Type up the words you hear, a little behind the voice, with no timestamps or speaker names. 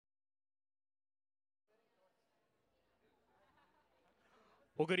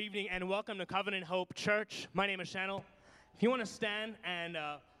Well, good evening and welcome to Covenant Hope Church. My name is Channel. If you want to stand and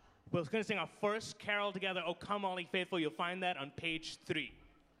we're going to sing our first carol together, "O Come All Ye Faithful." You'll find that on page 3.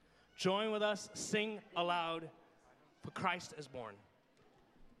 Join with us, sing aloud, "For Christ is born."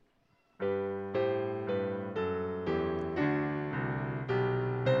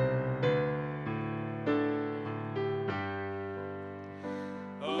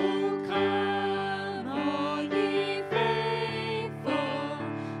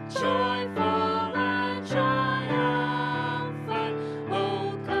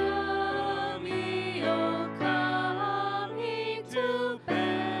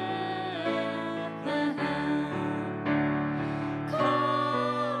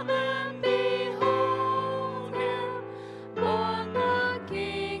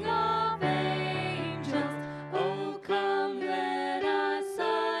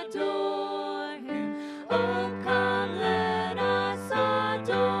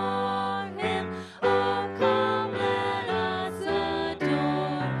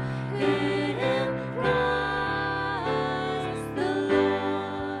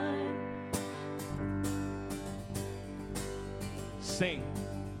 Sing.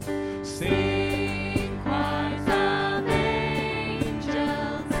 Sing, choirs of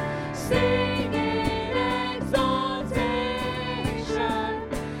angels, sing in exaltation,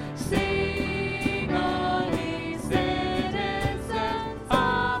 sing all ye citizens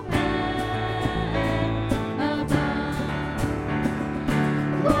of heaven above.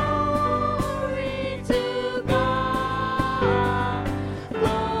 Glory to God,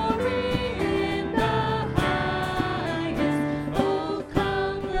 glory in the highest. Oh,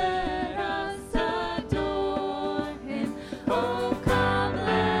 come, let us adore Him. Oh, come,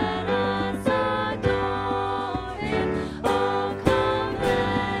 let us adore Him. Oh, come,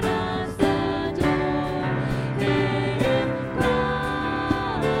 let us adore Him,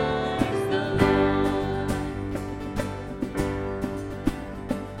 Christ the Lord.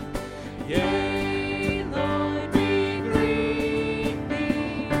 Yea, Lord, we greet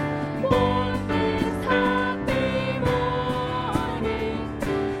Thee, born this happy morning.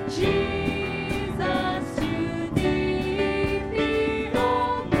 Jesus, to Thee be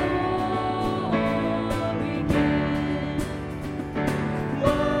all glory given.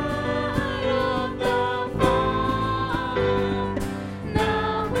 Word of the Father,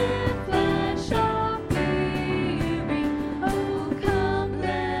 now with flesh appearing. Oh, come,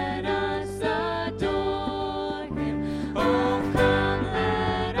 let us adore Him. Oh, come,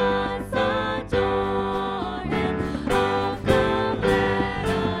 let us adore Him. Oh, come, let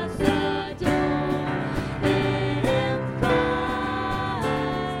us adore Him,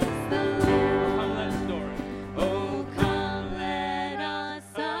 Christ the Lord. Oh, come, let us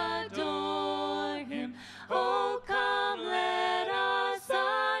adore Him. Oh, come, let us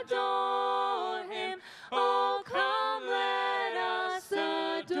adore Him. Oh, come, let us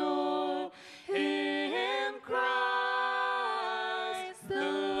adore Him, Christ the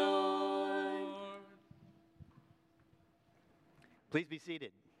Lord. Please be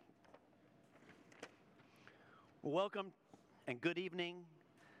seated. Well, welcome and good evening.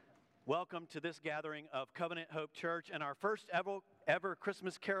 Welcome to this gathering of Covenant Hope Church and our first ever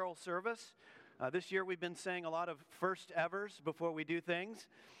Christmas carol service. This year we've been saying a lot of first evers before we do things,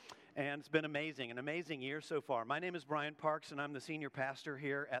 and it's been amazing, an amazing year so far. My name is Brian Parks, and I'm the senior pastor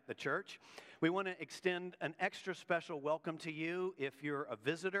here at the church. We want to extend an extra special welcome to you. If you're a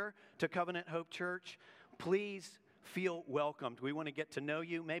visitor to Covenant Hope Church, please feel welcomed. We want to get to know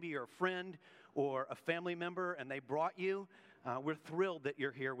you. Maybe you're a friend or a family member and they brought you. We're thrilled that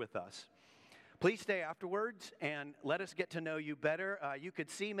you're here with us. Please stay afterwards and let us get to know you better. You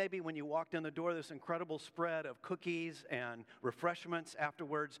could see maybe when you walked in the door this incredible spread of cookies and refreshments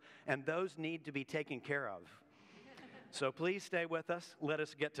afterwards, and those need to be taken care of. So please stay with us. Let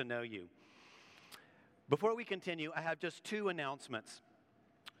us get to know you. Before we continue, I have just 2 announcements.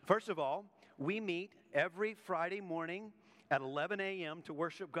 First of all, we meet every Friday morning at 11 a.m. to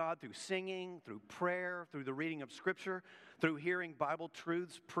worship God through singing, through prayer, through the reading of Scripture, through hearing Bible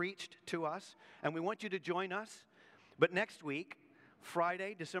truths preached to us. And we want you to join us. But next week,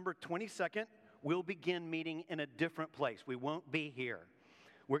 Friday, December 22nd, we'll begin meeting in a different place. We won't be here.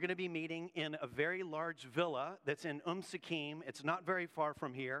 We're going to be meeting in a very large villa that's in Sakim. It's not very far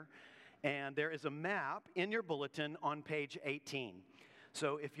from here. And there is a map in your bulletin on page 18.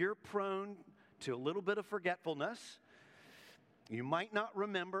 So if you're prone to a little bit of forgetfulness, you might not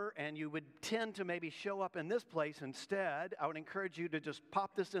remember, and you would tend to maybe show up in this place instead, I would encourage you to just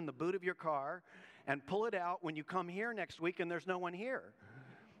pop this in the boot of your car and pull it out when you come here next week and there's no one here.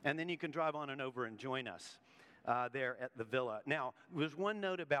 And then you can drive on and over and join us. there at the villa. Now, there's one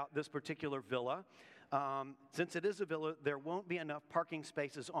note about this particular villa. Since it is a villa, there won't be enough parking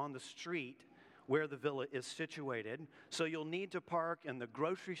spaces on the street where the villa is situated. So you'll need to park in the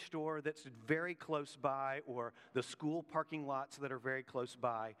grocery store that's very close by or the school parking lots that are very close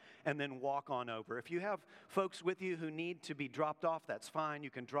by, and then walk on over. If you have folks with you who need to be dropped off, that's fine.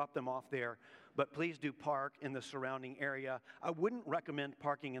 You can drop them off there, but please do park in the surrounding area. I wouldn't recommend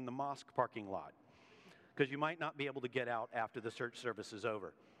parking in the mosque parking lot because you might not be able to get out after the church service is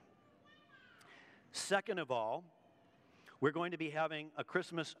over. Second of all, we're going to be having a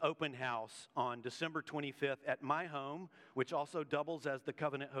Christmas open house on December 25th at my home, which also doubles as the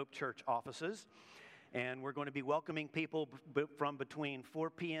Covenant Hope Church offices. And we're going to be welcoming people from between 4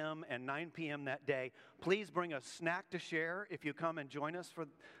 p.m. and 9 p.m. that day. Please bring a snack to share if you come and join us for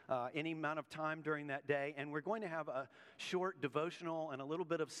any amount of time during that day. And we're going to have a short devotional and a little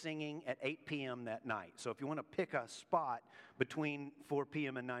bit of singing at 8 p.m. that night. So if you want to pick a spot between 4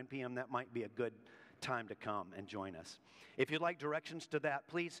 p.m. and 9 p.m., that might be a good time to come and join us. If you'd like directions to that,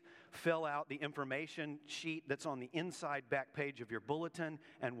 please fill out the information sheet that's on the inside back page of your bulletin,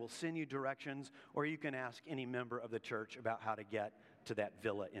 and we'll send you directions, or you can ask any member of the church about how to get to that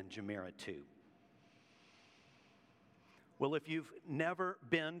villa in Jumeirah too. Well, if you've never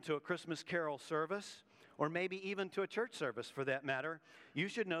been to a Christmas carol service, or maybe even to a church service for that matter, you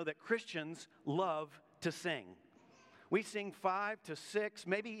should know that Christians love to sing. We sing 5 to 6,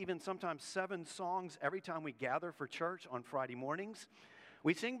 maybe even sometimes 7 songs every time we gather for church on Friday mornings.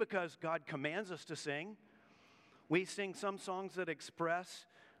 We sing because God commands us to sing. We sing some songs that express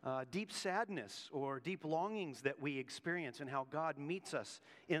deep sadness or deep longings that we experience and how God meets us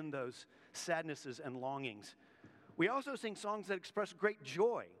in those sadnesses and longings. We also sing songs that express great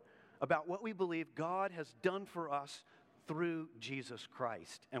joy about what we believe God has done for us through Jesus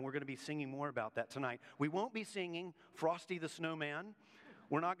Christ. And we're going to be singing more about that tonight. We won't be singing Frosty the Snowman.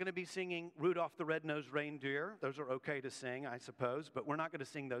 We're not going to be singing Rudolph the Red-Nosed Reindeer. Those are okay to sing, I suppose, but we're not going to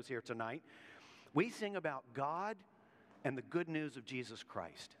sing those here tonight. We sing about God and the good news of Jesus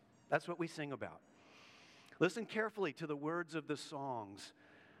Christ. That's what we sing about. Listen carefully to the words of the songs.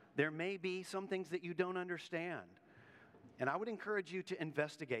 There may be some things that you don't understand. And I would encourage you to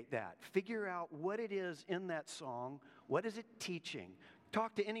investigate that. Figure out what it is in that song. What is it teaching?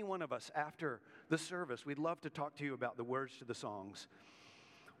 Talk to any one of us after the service. We'd love to talk to you about the words to the songs.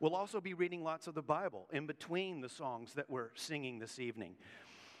 We'll also be reading lots of the Bible in between the songs that we're singing this evening.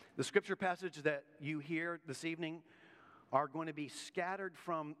 The scripture passage that you hear this evening are going to be scattered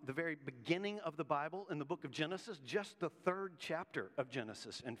from the very beginning of the Bible in the book of Genesis, just the 3rd chapter of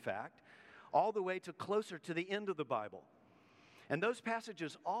Genesis, in fact, all the way to closer to the end of the Bible. And those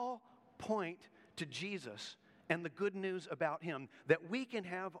passages all point to Jesus and the good news about him, that we can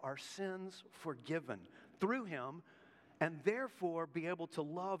have our sins forgiven through him and therefore be able to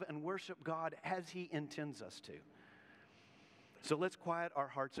love and worship God as he intends us to. So let's quiet our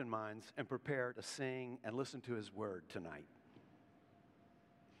hearts and minds and prepare to sing and listen to his word tonight.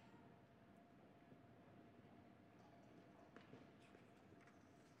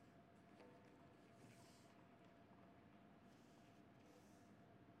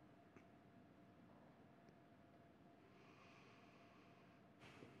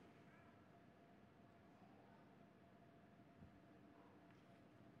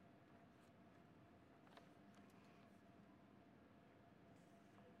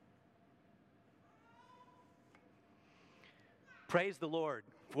 Praise the Lord,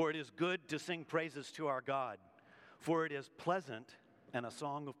 for it is good to sing praises to our God, for it is pleasant and a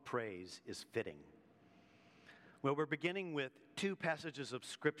song of praise is fitting. Well, we're beginning with 2 passages of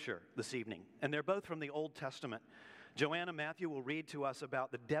Scripture this evening, and they're both from the Old Testament. Joanna Matthew will read to us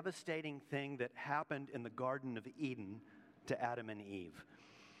about the devastating thing that happened in the Garden of Eden to Adam and Eve.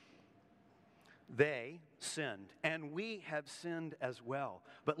 They sinned, and we have sinned as well.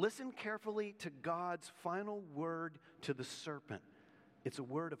 But listen carefully to God's final word to the serpent. It's a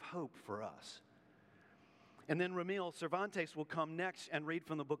word of hope for us. And then Ramil Cervantes will come next and read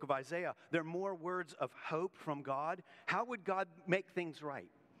from the book of Isaiah. There are more words of hope from God. How would God make things right?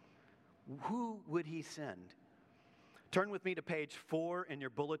 Who would he send? Turn with me to page 4 in your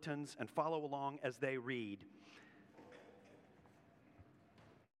bulletins and follow along as they read.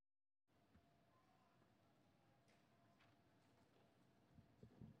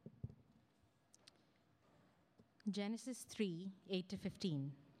 Genesis 3, 8-15.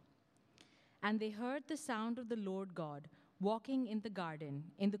 And they heard the sound of the Lord God walking in the garden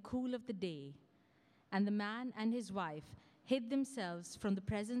in the cool of the day. And the man and his wife hid themselves from the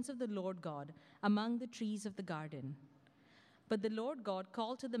presence of the Lord God among the trees of the garden. But the Lord God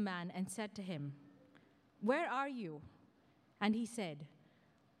called to the man and said to him, where are you?" And he said,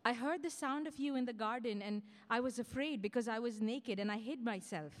 "I heard the sound of you in the garden, and I was afraid because I was naked, and I hid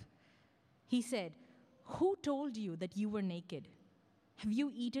myself." He said, "Who told you that you were naked? Have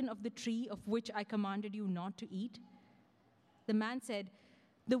you eaten of the tree of which I commanded you not to eat?" The man said,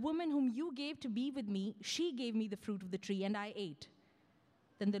 "The woman whom you gave to be with me, she gave me the fruit of the tree, and I ate."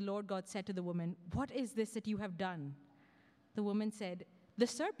 Then the Lord God said to the woman, "What is this that you have done?" The woman said, "The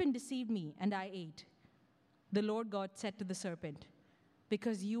serpent deceived me, and I ate." The Lord God said to the serpent,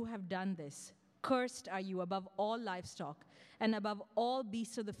 "Because you have done this, cursed are you above all livestock and above all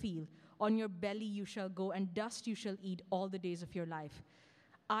beasts of the field. On your belly you shall go, and dust you shall eat all the days of your life.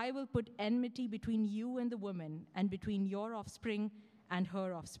 I will put enmity between you and the woman, and between your offspring and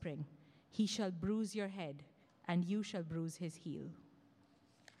her offspring. He shall bruise your head, and you shall bruise his heel."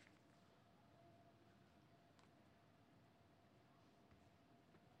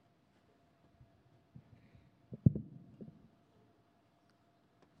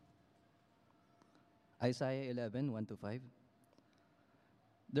 Isaiah 11, 1-5.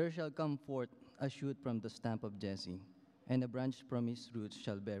 There shall come forth a shoot from the stump of Jesse, and a branch from his roots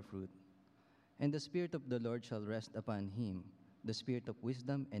shall bear fruit. And the Spirit of the Lord shall rest upon him, the Spirit of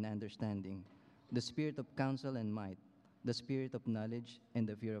wisdom and understanding, the Spirit of counsel and might, the Spirit of knowledge and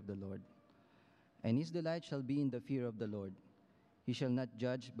the fear of the Lord. And his delight shall be in the fear of the Lord. He shall not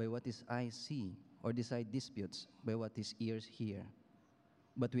judge by what his eyes see, or decide disputes by what his ears hear.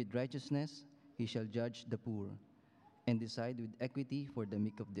 But with righteousness he shall judge the poor, and decide with equity for the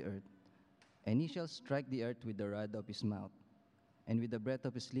meek of the earth. And he shall strike the earth with the rod of his mouth, and with the breath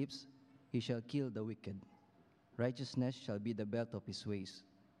of his lips he shall kill the wicked. Righteousness shall be the belt of his waist,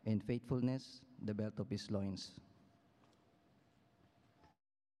 and faithfulness the belt of his loins.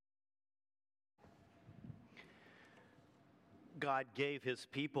 God gave his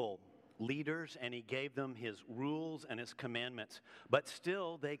people leaders, and he gave them his rules and his commandments. But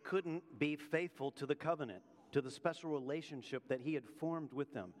still, they couldn't be faithful to the covenant, to the special relationship that he had formed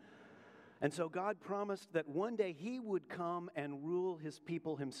with them. And so God promised that one day he would come and rule his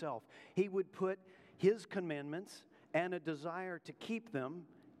people himself. He would put his commandments and a desire to keep them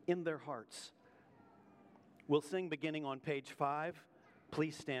in their hearts. We'll sing beginning on page 5.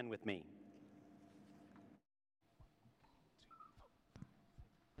 Please stand with me.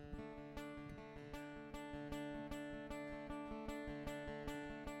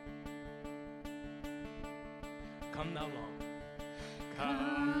 Come thou long.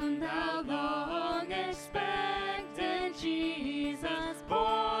 Come thou long expected Jesus,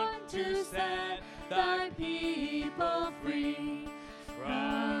 born to set thy people free.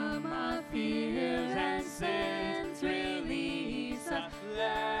 From our fears and sins release us,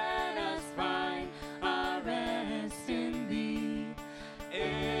 let us find our rest in thee.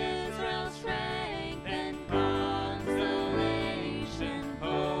 Israel's strength and consolation,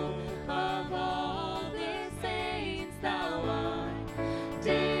 hope of all their saints thou art,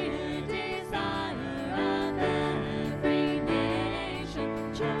 dear desire of every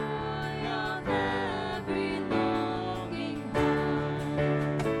nation, joy of every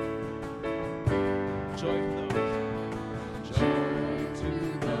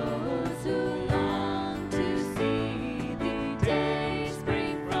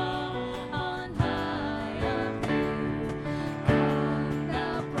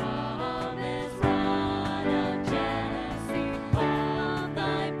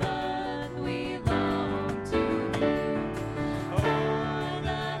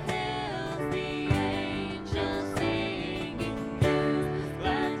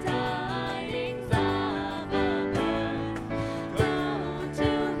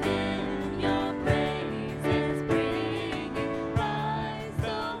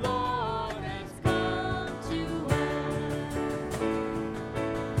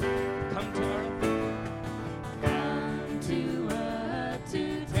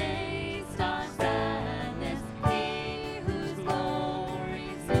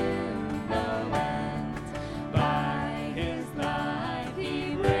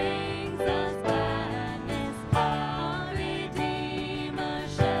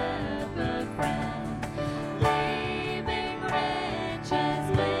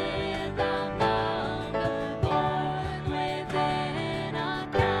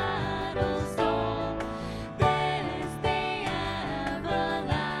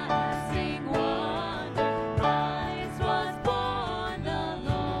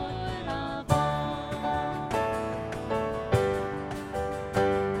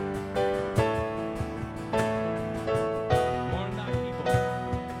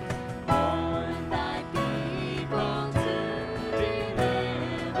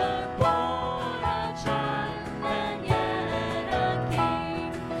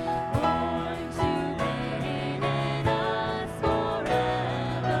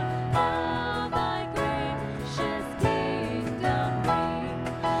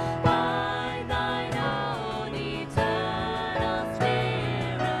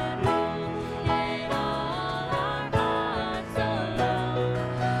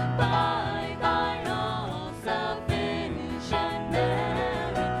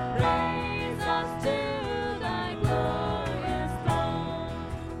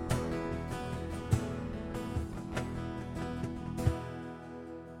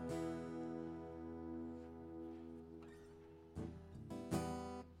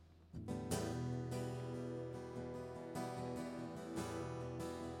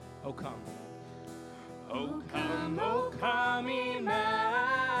O come. O come, Emmanuel,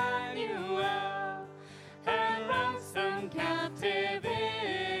 and ransom captive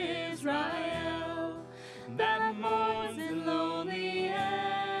Israel that mourns in lonely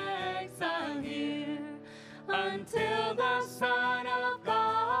exile here until the Son of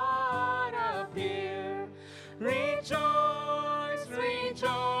God appear. Rejoice,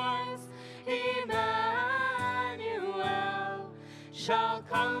 rejoice, Emmanuel shall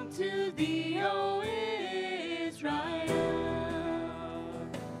come to thee, O Israel.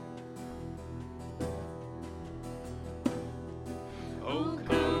 O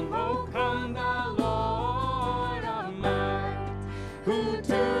come, the Lord of might, who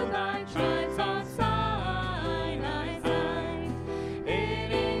to thy tribes on Sinai's height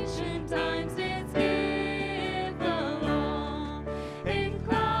in ancient times didst give the law, in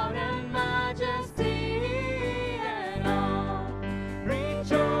cloud and majesty and awe.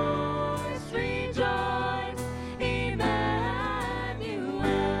 Rejoice, rejoice, Emmanuel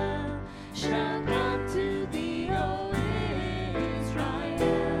shall come to thee, O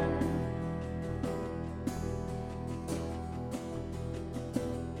Israel.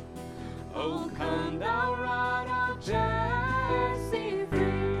 O come, thou rod of Jesse,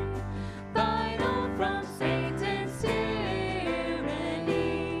 free thine own from Satan's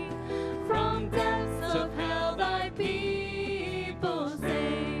tyranny. From depths of hell thy people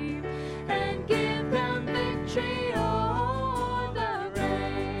save, and give them victory o'er the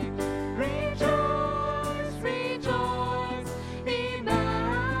rain. Rejoice, rejoice,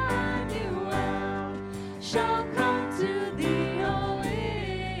 Emmanuel shall come to thee, O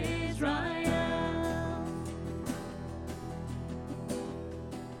Israel.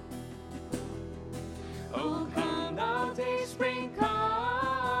 O come, thou day spring,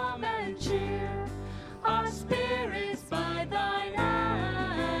 come and cheer our spirits by thine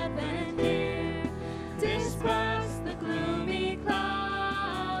advent near. Disperse the gloomy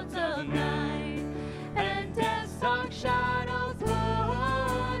clouds of night, and death's dark shadows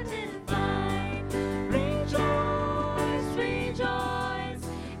put in flight. Rejoice, rejoice,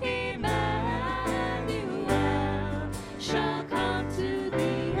 Emmanuel shall come to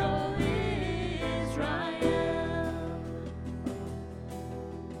thee, O Israel.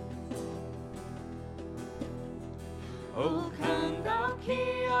 O come, thou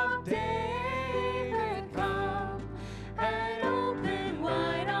Key of David, come and open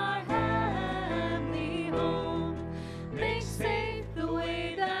wide our heavenly home. Make safe the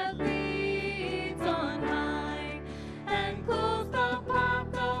way that leads on high, and close the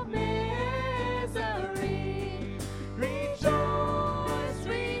path of misery. Rejoice,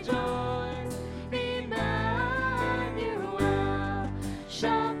 rejoice, Emmanuel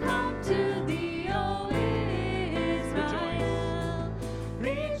shall come to thee, O Israel.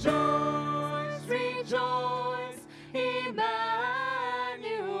 Rejoice,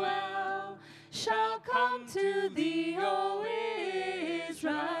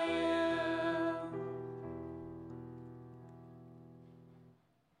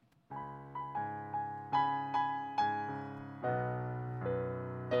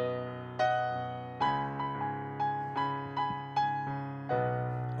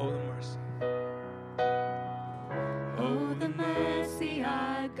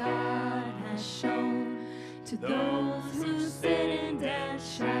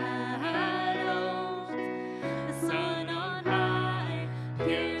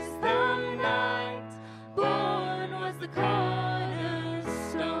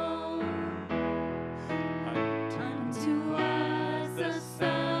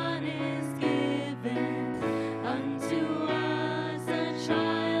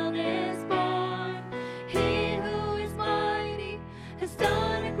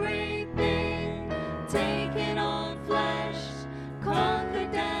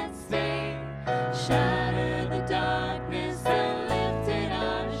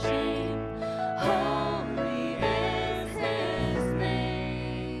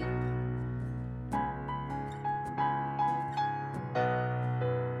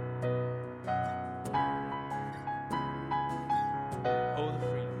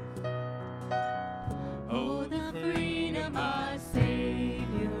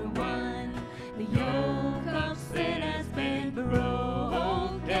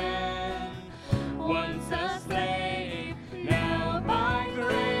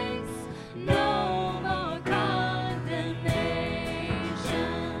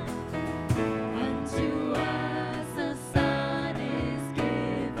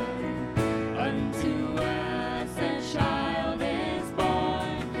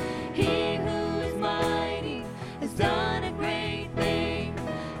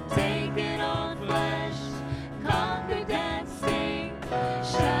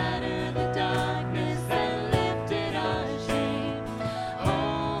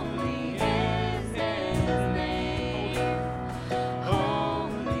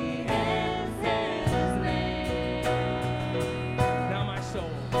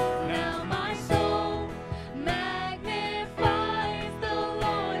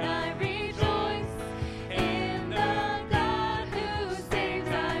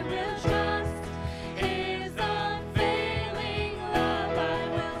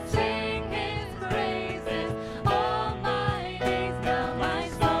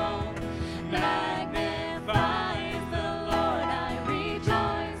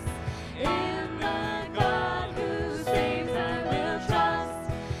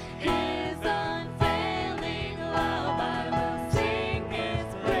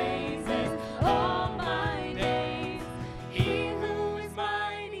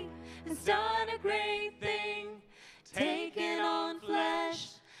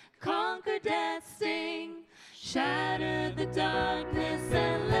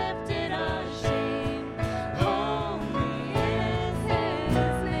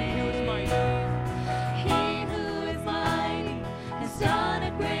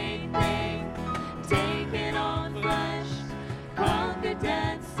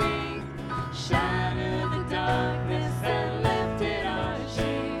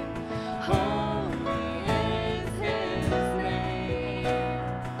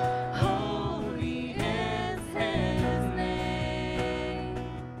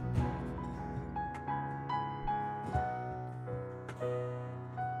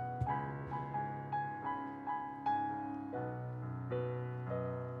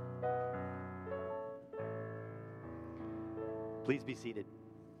 Please be seated.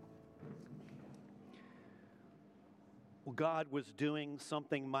 Well, God was doing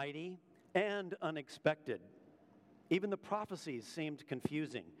something mighty and unexpected. Even the prophecies seemed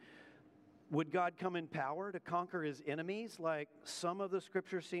confusing. Would God come in power to conquer his enemies like some of the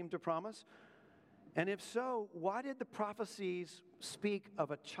scriptures seem to promise? And if so, why did the prophecies speak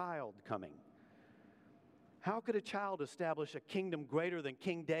of a child coming? How could a child establish a kingdom greater than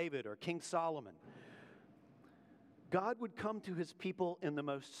King David or King Solomon? God would come to his people in the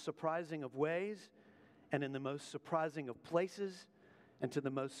most surprising of ways and in the most surprising of places and to the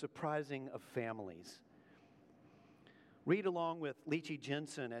most surprising of families. Read along with Leachy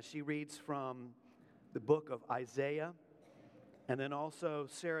Jensen as she reads from the book of Isaiah, and then also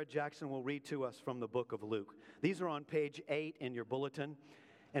Sarah Jackson will read to us from the book of Luke. These are on page 8 in your bulletin.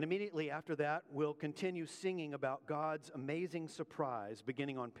 And immediately after that, we'll continue singing about God's amazing surprise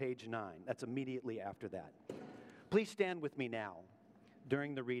beginning on page 9. That's immediately after that. Please stand with me now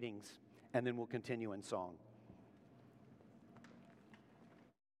during the readings, and then we'll continue in song.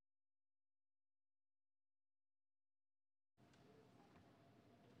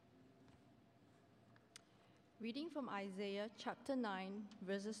 Reading from Isaiah chapter 9,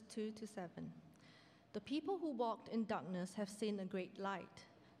 verses 2 to 7. The people who walked in darkness have seen a great light.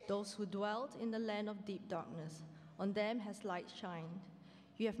 Those who dwelt in the land of deep darkness, on them has light shined.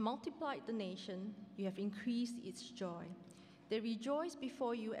 You have multiplied the nation, you have increased its joy. They rejoice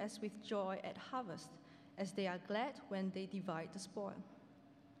before you as with joy at harvest, as they are glad when they divide the spoil.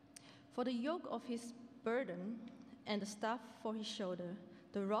 For the yoke of his burden and the staff for his shoulder,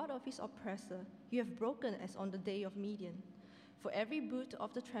 the rod of his oppressor, you have broken as on the day of Midian. For every boot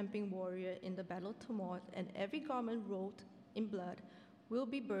of the tramping warrior in the battle tumult and every garment rolled in blood will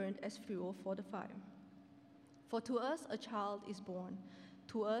be burned as fuel for the fire. For to us a child is born,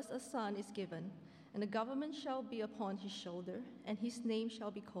 to us a son is given, and the government shall be upon his shoulder, and his name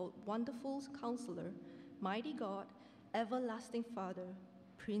shall be called Wonderful Counselor, Mighty God, Everlasting Father,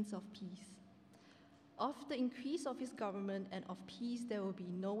 Prince of Peace. Of the increase of his government and of peace there will be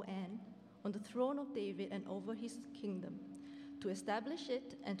no end, on the throne of David and over his kingdom, to establish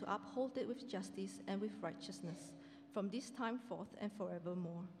it and to uphold it with justice and with righteousness, from this time forth and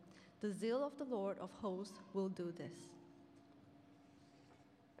forevermore. The zeal of the Lord of hosts will do this.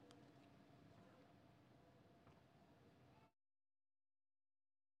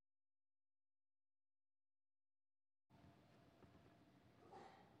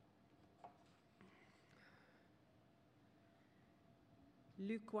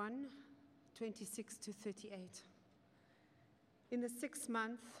 Luke 1, 26 to 38. In the 6th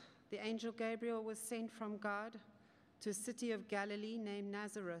month, the angel Gabriel was sent from God to a city of Galilee named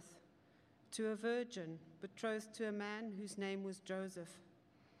Nazareth, to a virgin betrothed to a man whose name was Joseph,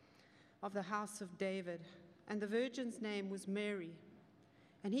 of the house of David, and the virgin's name was Mary.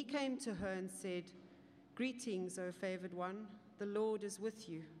 And he came to her and said, "Greetings, O favored one, the Lord is with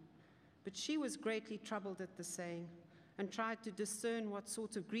you." But she was greatly troubled at the saying, and tried to discern what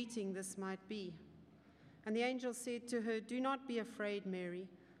sort of greeting this might be. And the angel said to her, "Do not be afraid, Mary,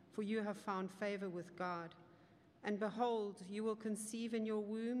 for you have found favor with God. And behold, you will conceive in your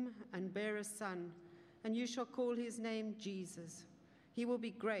womb and bear a son, and you shall call his name Jesus. He will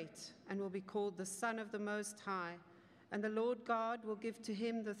be great and will be called the Son of the Most High. And the Lord God will give to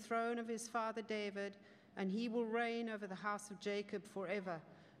him the throne of his father David, and he will reign over the house of Jacob forever,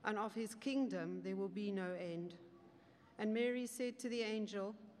 and of his kingdom there will be no end." And Mary said to the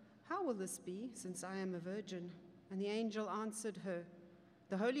angel, "How will this be, since I am a virgin?" And the angel answered her,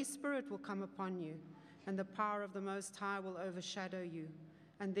 "The Holy Spirit will come upon you, and the power of the Most High will overshadow you.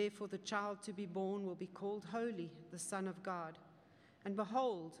 And therefore the child to be born will be called Holy, the Son of God. And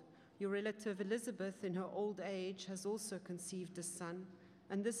behold, your relative Elizabeth in her old age has also conceived a son,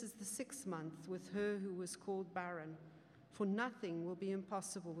 and this is the 6th month with her who was called barren. For nothing will be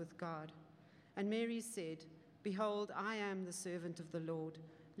impossible with God." And Mary said, "Behold, I am the servant of the Lord.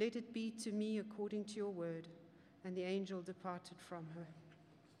 Let it be to me according to your word." And the angel departed from her.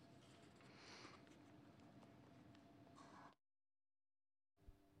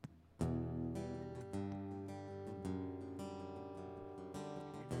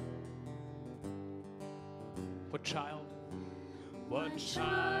 What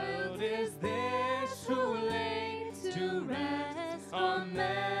child is this who laid to rest on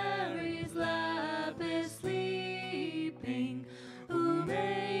Mary's lap is sleeping, whom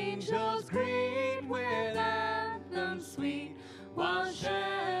angels greet with anthems sweet, while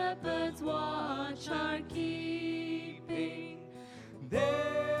shepherds watch are keeping?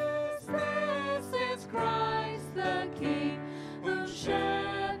 This is Christ the King, whom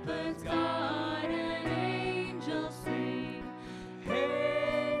shepherds guard and angels sing.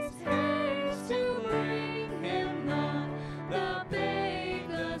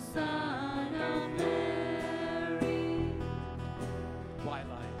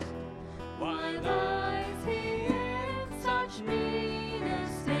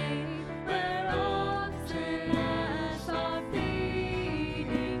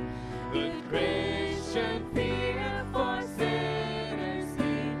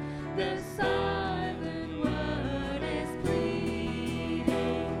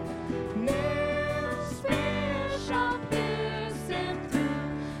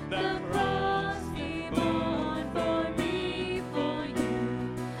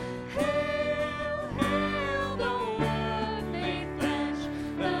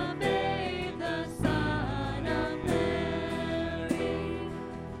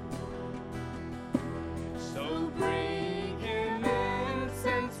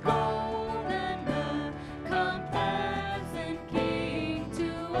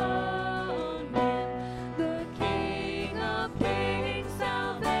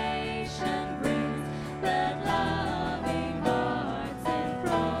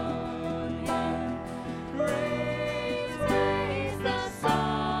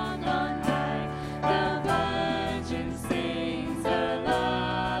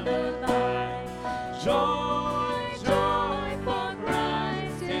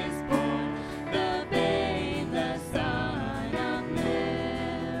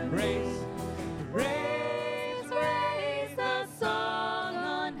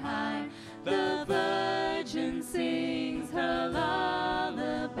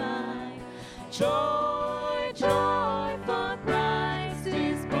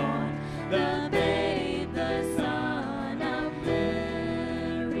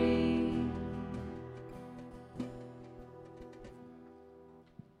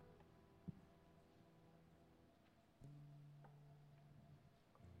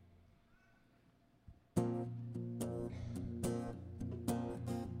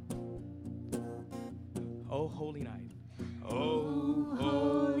 Oh, holy night. Oh,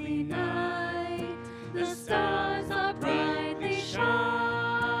 holy night, the stars are brightly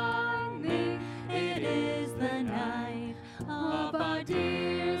shining. It is the night of our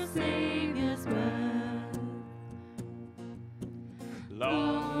dear Savior's birth.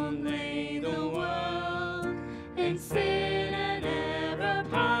 Long lay the world in sin and error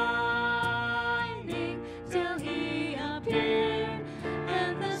pining, till He appeared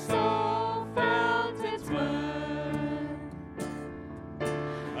and the soul felt its worth.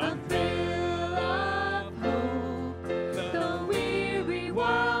 A thrill of hope, the weary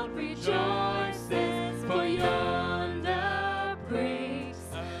world rejoices, for yonder breaks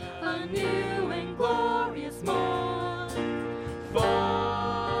a new and glorious morn. Fall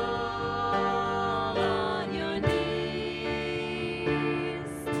on your knees,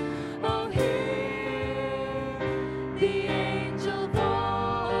 oh, hear the angel voices,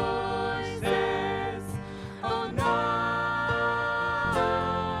 oh, night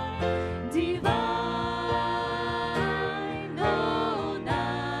divine, oh,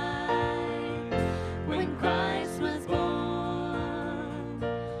 night when Christ was born,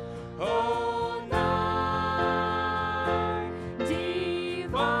 oh, night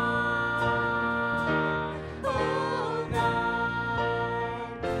divine,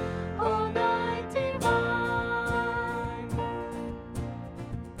 oh, night divine.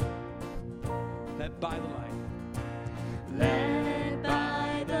 Led by the light. Led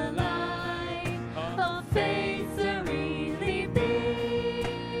by the light of faith serenely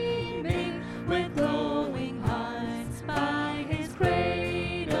beaming, with glowing hearts by His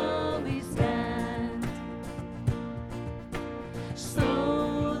cradle we stand.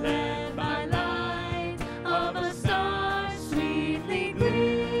 So led by light of a star sweetly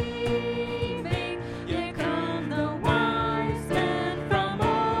gleaming, here come the wise men from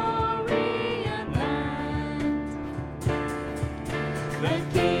Orient land. The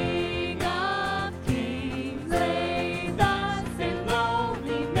King of Kings lay thus in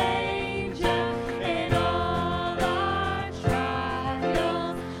lowly manger, in all our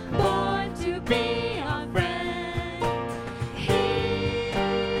trials, born to be our friend. He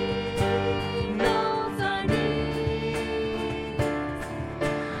knows our needs,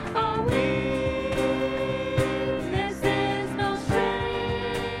 our weakness is no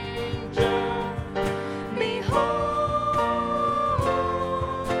stranger. Behold,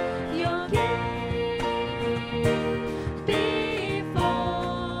 your King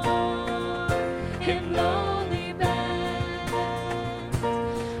before Him lowly bent.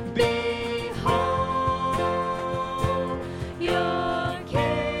 Behold, your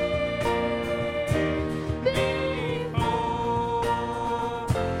King before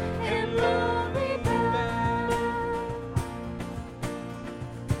Him lowly bent.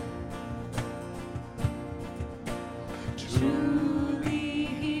 Truly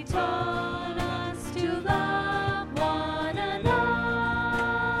He taught us to love one another.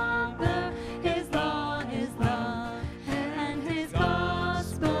 His law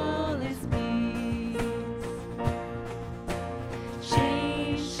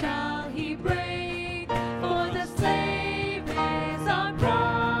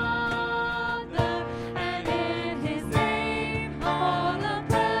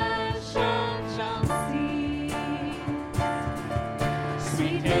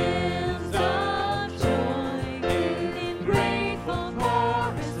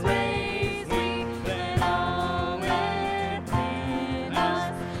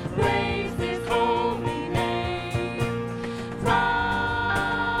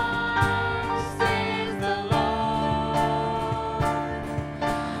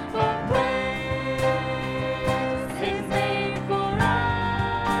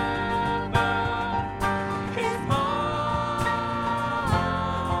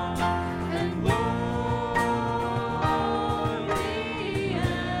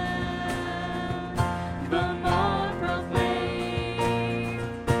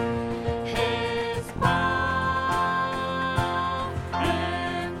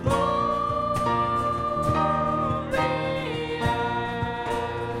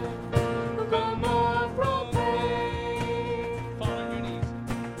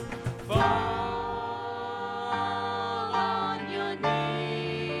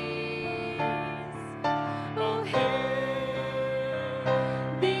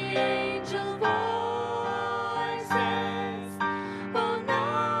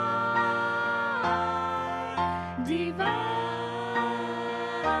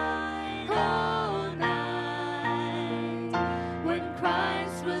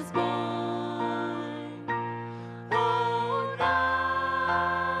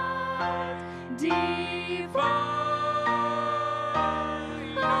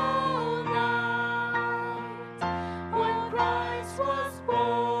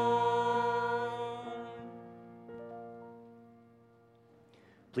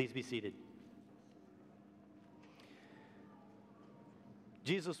Please be seated.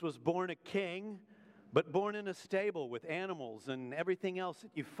 Jesus was born a king, but born in a stable with animals and everything else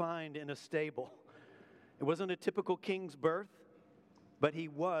that you find in a stable. It wasn't a typical king's birth, but he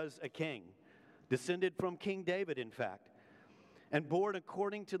was a king, descended from King David, in fact, and born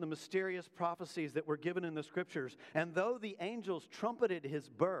according to the mysterious prophecies that were given in the scriptures. And though the angels trumpeted his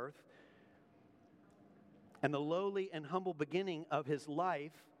birth and the lowly and humble beginning of his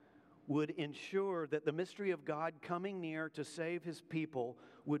life would ensure that the mystery of God coming near to save his people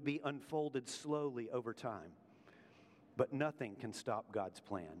would be unfolded slowly over time. But nothing can stop God's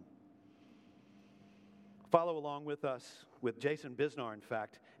plan. Follow along with us, with Jason Bisnar, in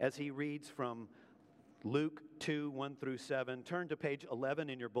fact, as he reads from Luke 2, 1 through 7. Turn to page 11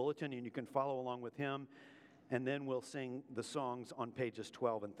 in your bulletin, and you can follow along with him, and then we'll sing the songs on pages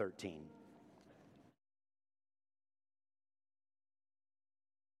 12 and 13.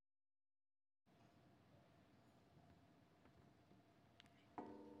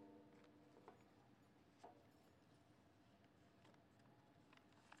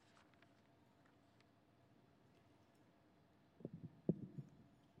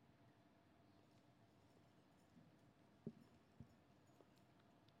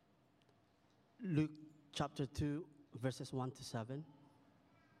 Luke chapter 2, verses 1 to 7.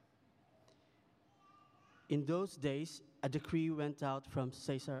 In those days, a decree went out from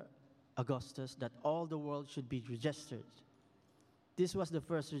Caesar Augustus that all the world should be registered. This was the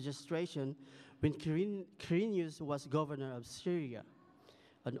first registration when Quirinius was governor of Syria.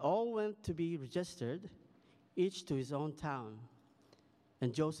 And all went to be registered, each to his own town.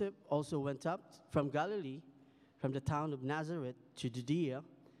 And Joseph also went up from Galilee, from the town of Nazareth to Judea,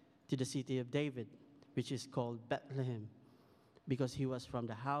 to the city of David, which is called Bethlehem, because he was from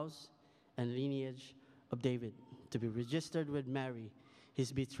the house and lineage of David, to be registered with Mary,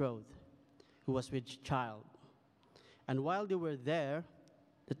 his betrothed, who was with child. And while they were there,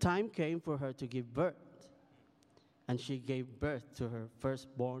 the time came for her to give birth. And she gave birth to her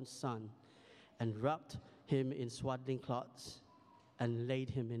firstborn son, and wrapped him in swaddling cloths, and laid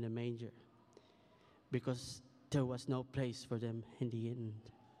him in a manger, because there was no place for them in the inn.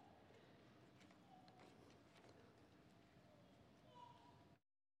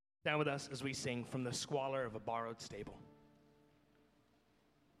 Stand with us as we sing From the Squalor of a Borrowed Stable.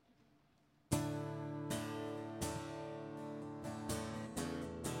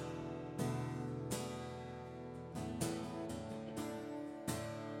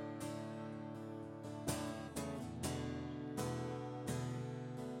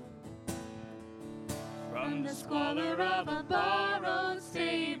 From the squalor of a borrowed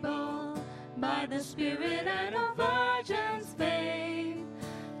stable, by the Spirit and a virgin's faith,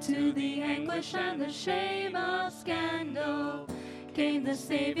 to the anguish and the shame of scandal, came the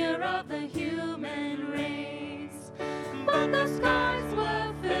Savior of the human race. But the skies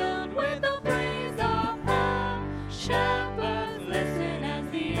were filled with the praise of her. Shepherds listen as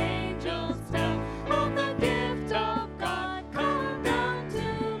the angels tell of the gift of God come down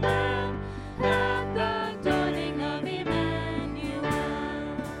to man at the dawning of Emmanuel.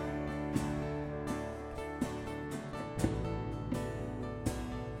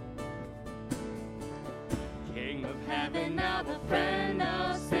 King of Heaven, now the friend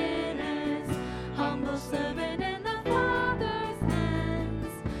of sinners, humble servant in the Father's hands,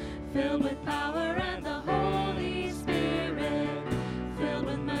 filled with power and the Holy Spirit, filled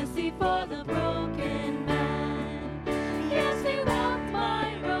with mercy for the broken man. Yes, he walked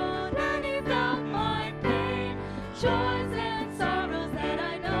my road and he felt my pain, joys and sorrows that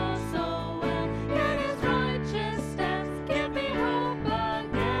I know so well. Yet his righteous steps give me hope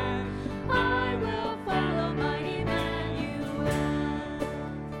again. I will follow my Emmanuel.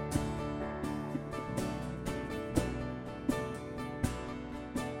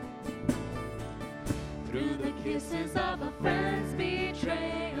 Through the kisses of a friend's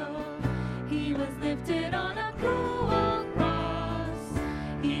betrayal, he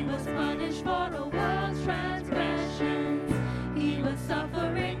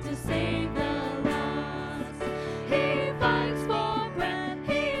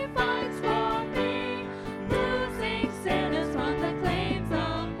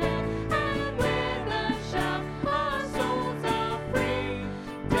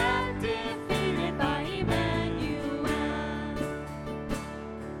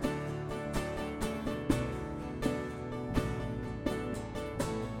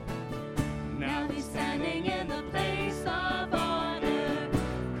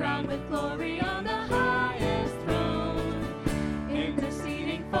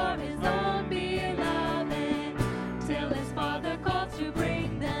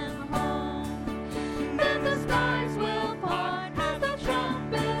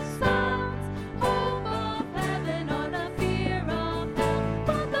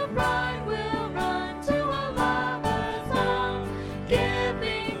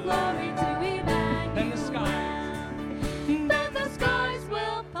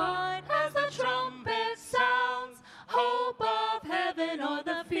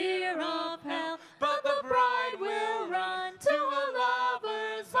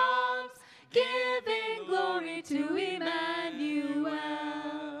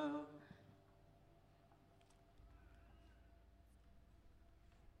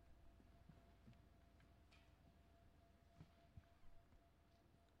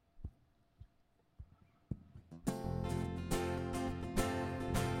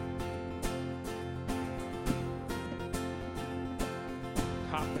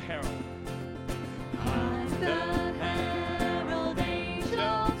the herald. Hark the herald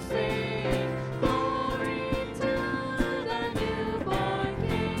angels sing, glory to the newborn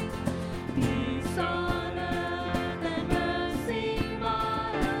King. Peace on earth and mercy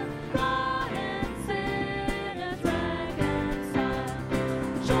mild, God and sinners reconciled.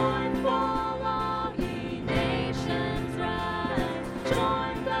 Joyful all ye nations rise,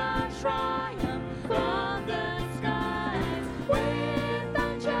 join the triumph of the skies. With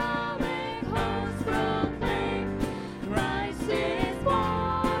angelic hosts proclaim, Christ is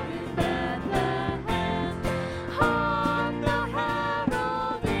born in Bethlehem. Hark the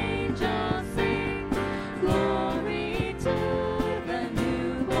herald angels sing, glory to the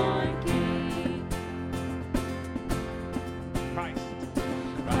newborn King. Christ.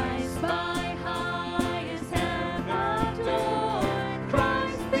 Christ by highest heaven adored,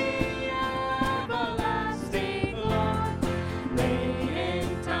 Christ the everlasting Lord. Late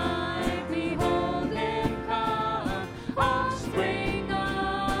in time, behold him come, offspring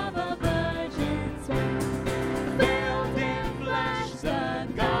of a virgin's womb. Veiled in flesh, the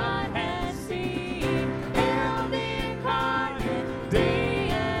Godhead seen, hailed incarnate,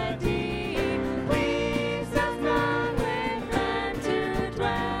 deity. Pleased as none with man to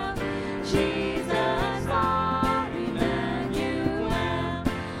dwell, Jesus our Emmanuel.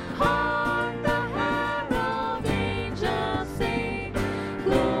 Hark the herald angels sing,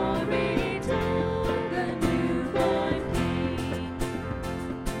 glory to the newborn King.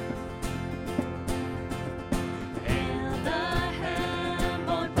 Hail the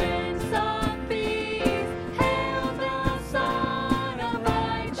heaven-born Prince of Peace, hail the Son of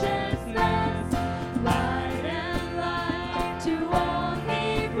Righteousness. Light and light to all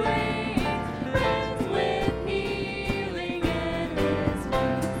he brings, friends with healing in his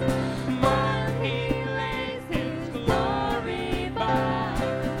wings. While he lays his glory by,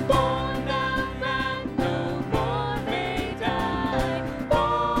 born of man, no more may die.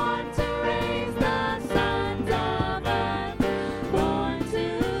 Born to raise the sons of earth, born to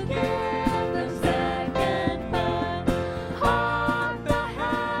give them second birth. Hark the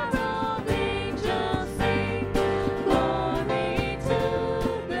herald angels sing, glory to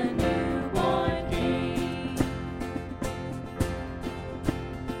the newborn King.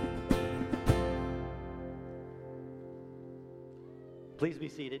 Please be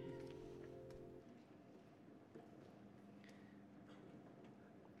seated.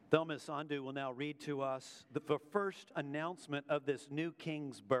 Thelma Sandhu will now read to us the first announcement of this new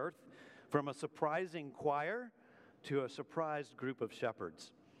king's birth from a surprising choir to a surprised group of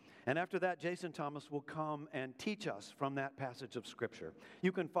shepherds. And after that, Jason Thomas will come and teach us from that passage of Scripture.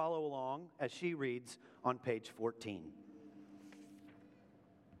 You can follow along as she reads on page 14.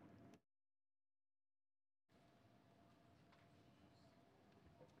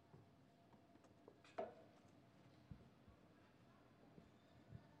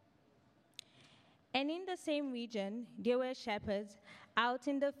 And in the same region, there were shepherds out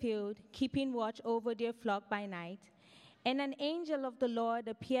in the field, keeping watch over their flock by night. And an angel of the Lord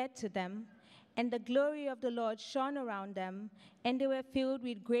appeared to them, and the glory of the Lord shone around them, and they were filled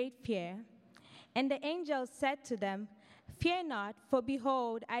with great fear. And the angel said to them, "Fear not, for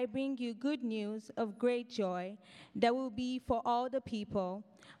behold, I bring you good news of great joy that will be for all the people.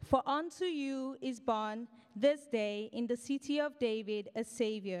 For unto you is born this day in the city of David a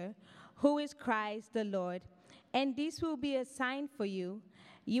Savior, who is Christ the Lord. And this will be a sign for you.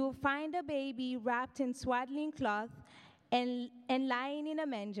 You will find a baby wrapped in swaddling cloth and lying in a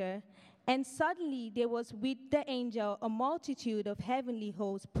manger." And suddenly there was with the angel a multitude of heavenly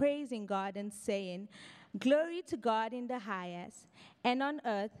hosts praising God and saying, "Glory to God in the highest, and on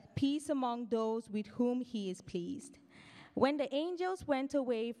earth peace among those with whom he is pleased." When the angels went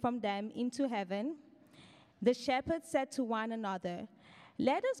away from them into heaven, the shepherds said to one another,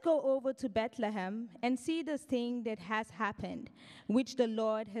 "Let us go over to Bethlehem and see this thing that has happened, which the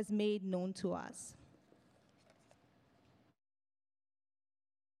Lord has made known to us."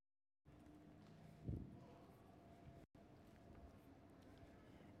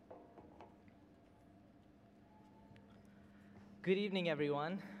 Good evening,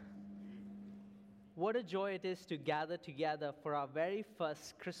 everyone. What a joy it is to gather together for our very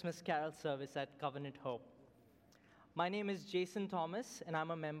first Christmas Carol service at Covenant Hope. My name is Jason Thomas, and I'm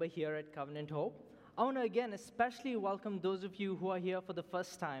a member here at Covenant Hope. I want to again especially welcome those of you who are here for the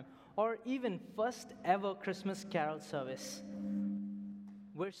first time, or even first ever Christmas Carol service.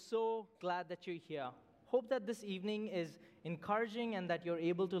 We're so glad that you're here. Hope that this evening is encouraging and that you're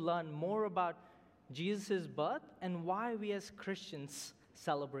able to learn more about Jesus' birth and why we as Christians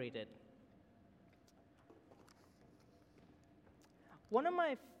celebrate it. One of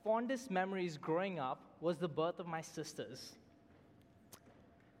my fondest memories growing up was the birth of my sisters.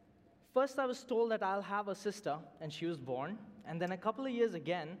 First, I was told that I'll have a sister, and she was born. And then a couple of years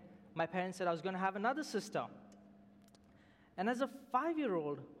again, my parents said I was going to have another sister. And as a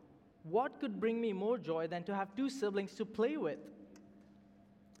 5-year-old, what could bring me more joy than to have 2 siblings to play with?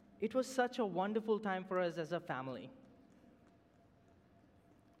 It was such a wonderful time for us as a family.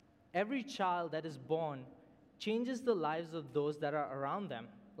 Every child that is born changes the lives of those that are around them,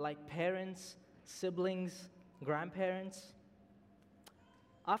 like parents, siblings, grandparents.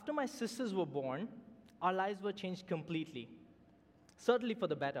 After my sisters were born, our lives were changed completely, certainly for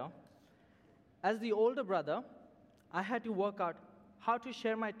the better. As the older brother, I had to work out how to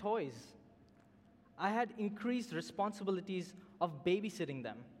share my toys. I had increased responsibilities of babysitting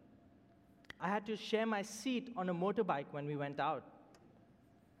them. I had to share my seat on a motorbike when we went out.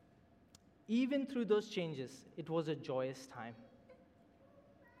 Even through those changes, it was a joyous time.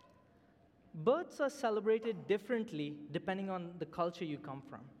 Births are celebrated differently depending on the culture you come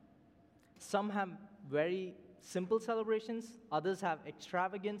from. Some have very simple celebrations, others have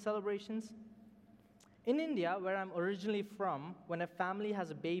extravagant celebrations. In India, where I'm originally from, when a family has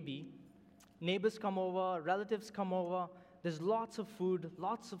a baby, neighbors come over, relatives come over, there's lots of food,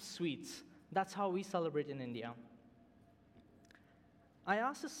 lots of sweets. That's how we celebrate in India. I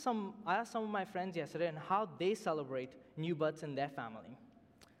asked some of my friends yesterday on how they celebrate new births in their family.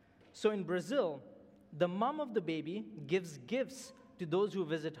 So in Brazil, the mom of the baby gives gifts to those who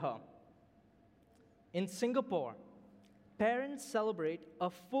visit her. In Singapore, parents celebrate a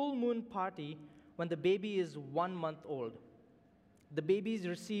full moon party when the baby is 1 month old. The baby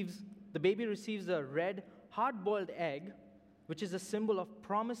receives a red, hard-boiled egg, which is a symbol of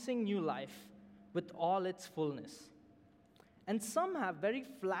promising new life with all its fullness. And some have very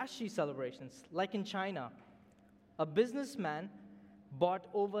flashy celebrations, like in China. A businessman bought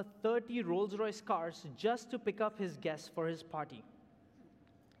over 30 Rolls-Royce cars just to pick up his guests for his party.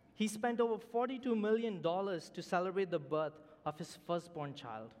 He spent over $42 million to celebrate the birth of his firstborn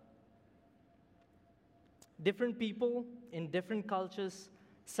child. Different people in different cultures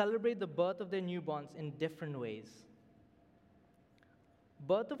celebrate the birth of their newborns in different ways.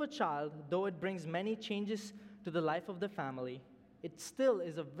 Birth of a child, though it brings many changes to the life of the family, it still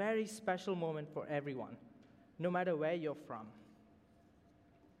is a very special moment for everyone, no matter where you're from.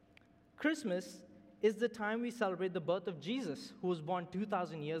 Christmas is the time we celebrate the birth of Jesus, who was born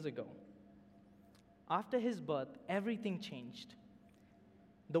 2,000 years ago. After his birth, everything changed.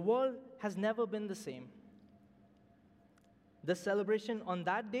 The world has never been the same. The celebration on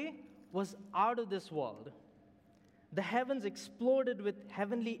that day was out of this world. The heavens exploded with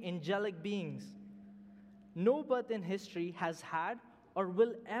heavenly angelic beings. No birth in history has had or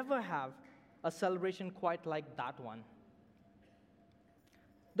will ever have a celebration quite like that one.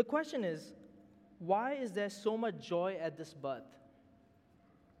 The question is, why is there so much joy at this birth?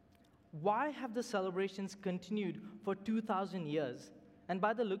 Why have the celebrations continued for 2,000 years? And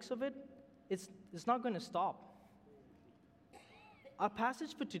by the looks of it, it's not going to stop. Our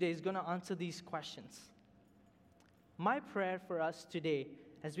passage for today is going to answer these questions. My prayer for us today,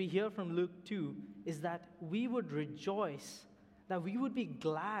 as we hear from Luke 2, is that we would rejoice, that we would be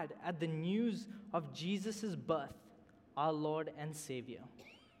glad at the news of Jesus' birth, our Lord and Savior.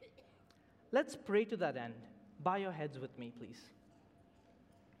 Let's pray to that end. Bow your heads with me, please.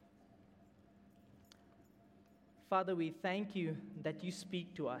 Father, we thank you that you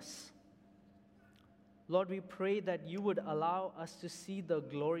speak to us. Lord, we pray that you would allow us to see the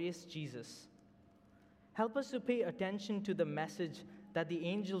glorious Jesus. Help us to pay attention to the message that the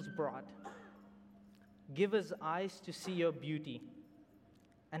angels brought. Give us eyes to see your beauty,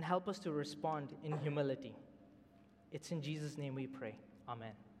 and help us to respond in humility. It's in Jesus' name we pray.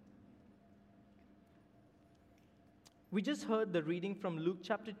 Amen. We just heard the reading from Luke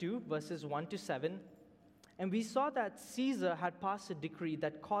chapter 2, verses 1 to 7, and we saw that Caesar had passed a decree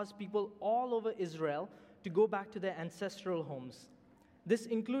that caused people all over Israel to go back to their ancestral homes. This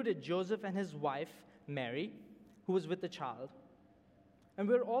included Joseph and his wife, Mary, who was with the child. And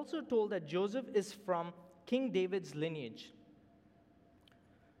we're also told that Joseph is from King David's lineage.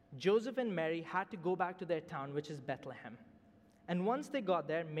 Joseph and Mary had to go back to their town, which is Bethlehem. And once they got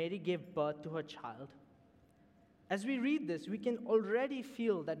there, Mary gave birth to her child. As we read this, we can already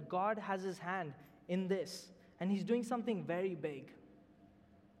feel that God has his hand in this, and he's doing something very big.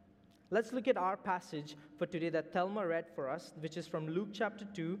 Let's look at our passage for today that Thelma read for us, which is from Luke chapter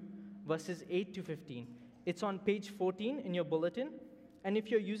 2, verses 8 to 15. It's on page 14 in your bulletin, and if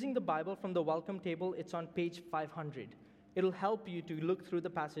you're using the Bible from the welcome table, it's on page 500. It'll help you to look through the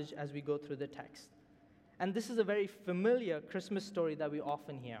passage as we go through the text. And this is a very familiar Christmas story that we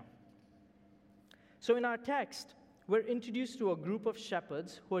often hear. So in our text, we're introduced to a group of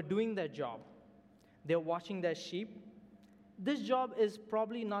shepherds who are doing their job. They're watching their sheep. This job is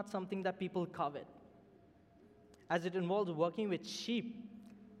probably not something that people covet, as it involves working with sheep.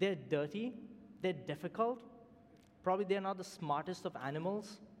 They're dirty, they're difficult, probably they're not the smartest of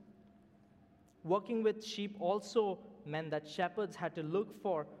animals. Working with sheep also meant that shepherds had to look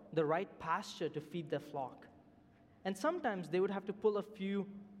for the right pasture to feed their flock. And sometimes they would have to pull a few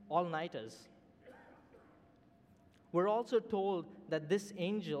all-nighters. We're also told that this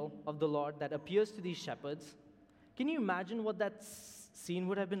angel of the Lord that appears to these shepherds, can you imagine what that scene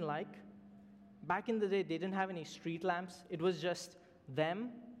would have been like? Back in the day, they didn't have any street lamps. It was just them,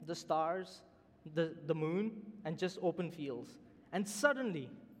 the stars, the moon, and just open fields. And suddenly,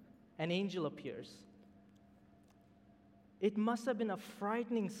 an angel appears. It must have been a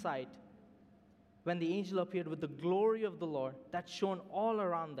frightening sight when the angel appeared with the glory of the Lord that shone all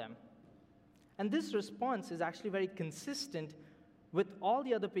around them. And this response is actually very consistent with all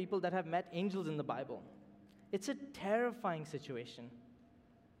the other people that have met angels in the Bible. It's a terrifying situation.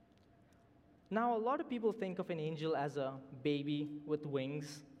 Now, a lot of people think of an angel as a baby with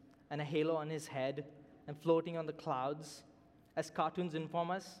wings and a halo on his head and floating on the clouds, as cartoons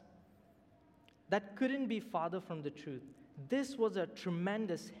inform us. That couldn't be farther from the truth. This was a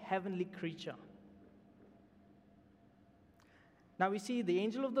tremendous heavenly creature. Now we see the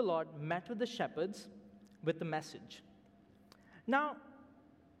angel of the Lord met with the shepherds with the message. Now,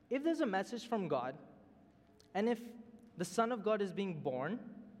 if there's a message from God, and if the Son of God is being born,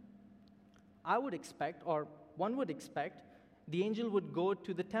 I would expect, or one would expect, the angel would go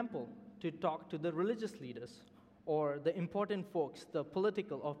to the temple to talk to the religious leaders, or the important folks, the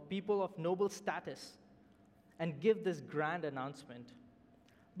political, or people of noble status, and give this grand announcement.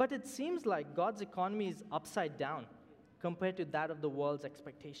 But it seems like God's economy is upside down compared to that of the world's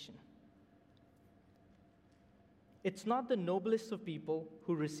expectation. It's not the noblest of people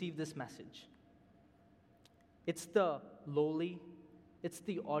who receive this message. It's the lowly, it's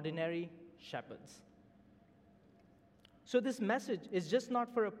the ordinary shepherds. So this message is just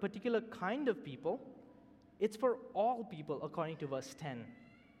not for a particular kind of people, it's for all people, according to verse 10.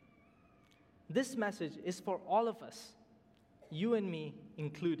 This message is for all of us, you and me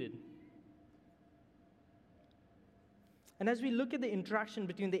included. And as we look at the interaction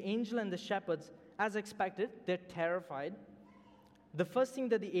between the angel and the shepherds, as expected, they're terrified. The first thing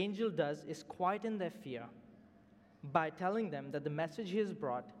that the angel does is quieten their fear by telling them that the message he has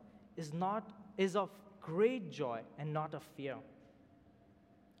brought is of great joy and not of fear.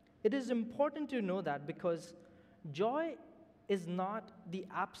 It is important to know that because joy is not the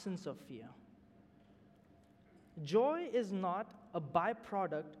absence of fear. Joy is not a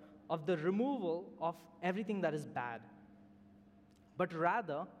byproduct of the removal of everything that is bad. But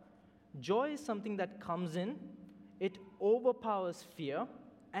rather, joy is something that comes in, it overpowers fear,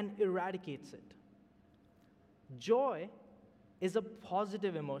 and eradicates it. Joy is a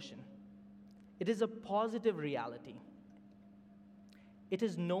positive emotion. It is a positive reality. It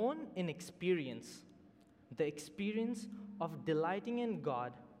is known in experience, the experience of delighting in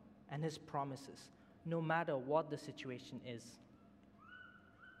God and His promises, no matter what the situation is.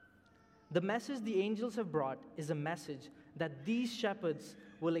 The message the angels have brought is a message that these shepherds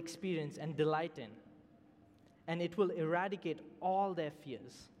will experience and delight in, and it will eradicate all their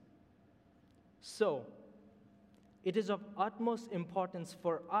fears. So, it is of utmost importance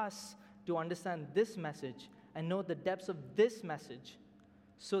for us to understand this message and know the depths of this message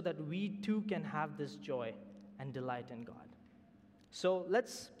so that we too can have this joy and delight in God. So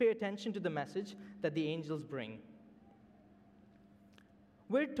let's pay attention to the message that the angels bring.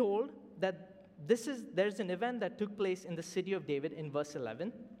 We're told that there's an event that took place in the city of David in verse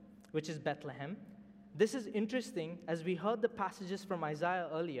 11, which is Bethlehem. This is interesting as we heard the passages from Isaiah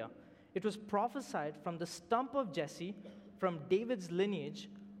earlier. It was prophesied from the stump of Jesse, from David's lineage,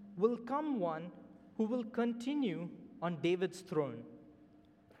 will come one who will continue on David's throne.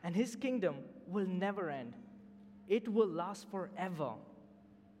 And his kingdom will never end. It will last forever.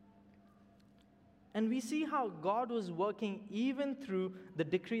 And we see how God was working even through the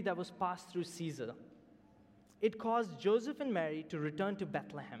decree that was passed through Caesar. It caused Joseph and Mary to return to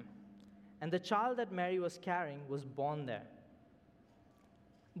Bethlehem. And the child that Mary was carrying was born there.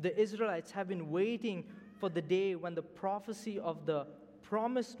 The Israelites have been waiting for the day when the prophecy of the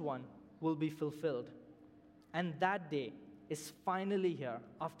promised one will be fulfilled. And that day is finally here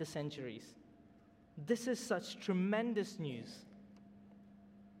after centuries. This is such tremendous news.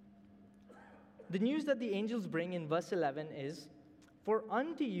 The news that the angels bring in verse 11 is, "For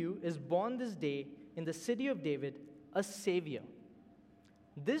unto you is born this day in the city of David a Savior.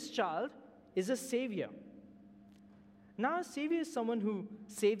 This child is a Savior. Now, a Savior is someone who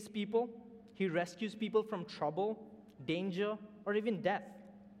saves people, he rescues people from trouble, danger, or even death.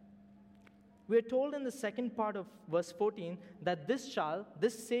 We're told in the second part of verse 14 that this child,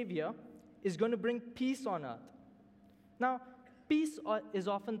 this Savior, is going to bring peace on earth. Now, peace is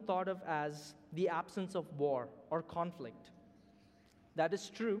often thought of as the absence of war or conflict. That is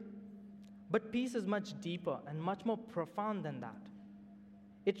true, but peace is much deeper and much more profound than that.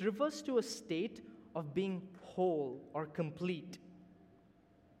 It refers to a state of being whole or complete.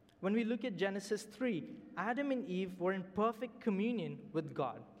 When we look at Genesis 3, Adam and Eve were in perfect communion with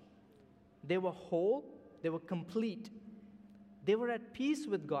God. They were whole, they were complete. They were at peace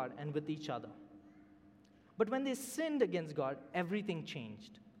with God and with each other. But when they sinned against God, everything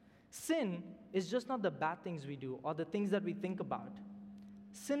changed. Sin is just not the bad things we do or the things that we think about.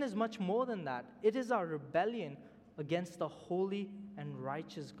 Sin is much more than that. It is our rebellion against the holy and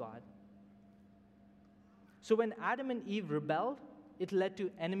righteous God. So when Adam and Eve rebelled, it led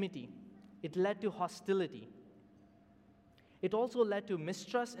to enmity. It led to hostility. It also led to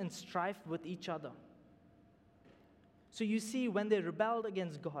mistrust and strife with each other. So you see, when they rebelled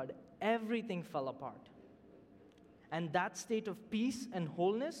against God, everything fell apart. And that state of peace and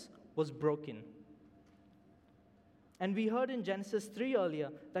wholeness was broken. And we heard in Genesis 3 earlier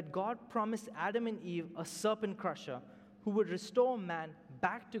that God promised Adam and Eve a serpent crusher who would restore man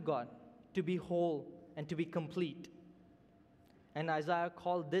back to God to be whole and to be complete. And Isaiah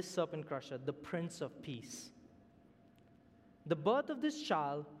called this serpent crusher the Prince of Peace. The birth of this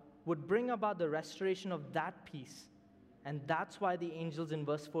child would bring about the restoration of that peace. And that's why the angels in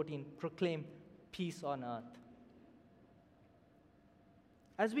verse 14 proclaim peace on earth.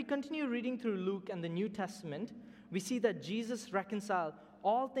 As we continue reading through Luke and the New Testament, we see that Jesus reconciled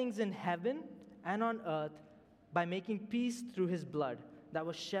all things in heaven and on earth by making peace through his blood that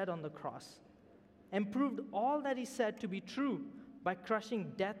was shed on the cross, and proved all that he said to be true by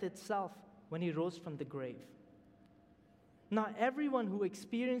crushing death itself when he rose from the grave. Now, everyone who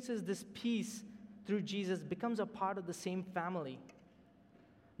experiences this peace through Jesus becomes a part of the same family.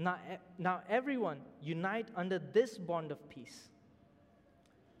 Now everyone unite under this bond of peace.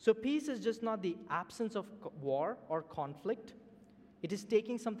 So peace is just not the absence of war or conflict. It is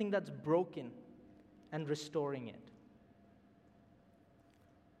taking something that's broken and restoring it.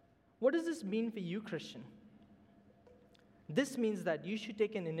 What does this mean for you, Christian? This means that you should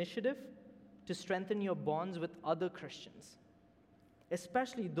take an initiative to strengthen your bonds with other Christians,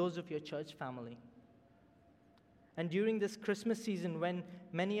 especially those of your church family. And during this Christmas season, when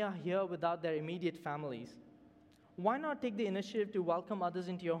many are here without their immediate families, why not take the initiative to welcome others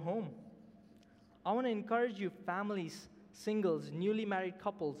into your home? I want to encourage you, families, singles, newly married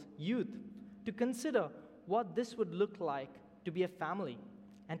couples, youth, to consider what this would look like to be a family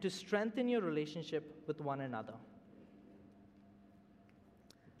and to strengthen your relationship with one another.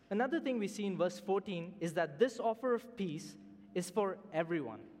 Another thing we see in verse 14 is that this offer of peace is for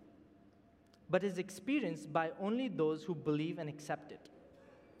everyone, but is experienced by only those who believe and accept it.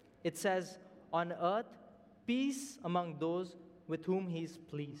 It says, on earth, peace among those with whom he is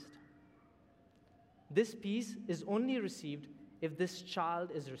pleased. This peace is only received if this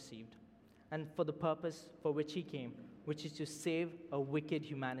child is received, and for the purpose for which he came, which is to save a wicked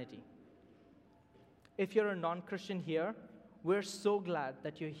humanity. If you're a non-Christian here, we're so glad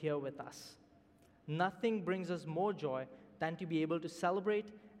that you're here with us. Nothing brings us more joy than to be able to celebrate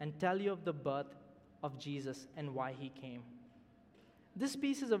and tell you of the birth of Jesus and why he came. This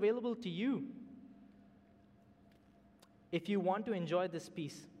peace is available to you. If you want to enjoy this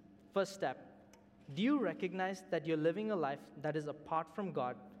peace, first step, do you recognize that you're living a life that is apart from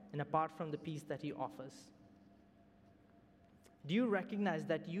God and apart from the peace that he offers? Do you recognize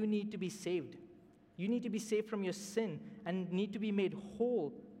that you need to be saved? You need to be saved from your sin and need to be made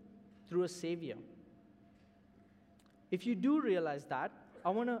whole through a Savior. If you do realize that, I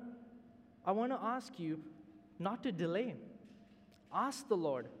want to ask you not to delay. Ask the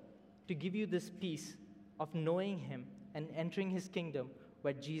Lord to give you this peace of knowing him and entering his kingdom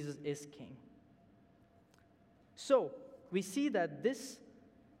where Jesus is king. So, we see that this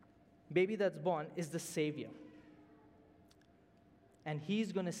baby that's born is the Savior. And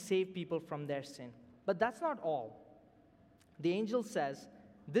he's going to save people from their sin. But that's not all. The angel says,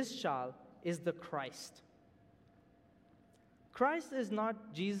 this child is the Christ. Christ is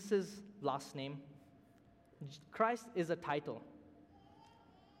not Jesus' last name. Christ is a title.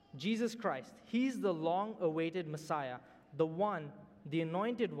 Jesus Christ, he's the long-awaited Messiah, the one, the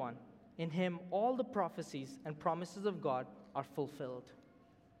anointed one. In him, all the prophecies and promises of God are fulfilled.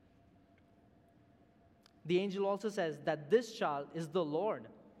 The angel also says that this child is the Lord.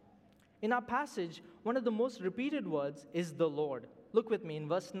 In our passage, one of the most repeated words is the Lord. Look with me in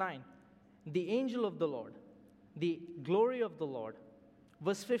verse 9. The angel of the Lord, the glory of the Lord.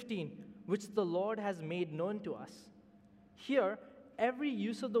 Verse 15, which the Lord has made known to us. Here, every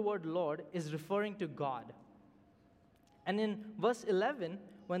use of the word Lord is referring to God. And in verse 11,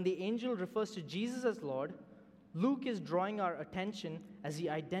 when the angel refers to Jesus as Lord, Luke is drawing our attention as he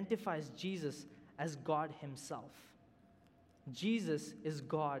identifies Jesus as God himself. Jesus is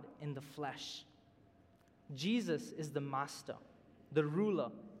God in the flesh. Jesus is the master, the ruler,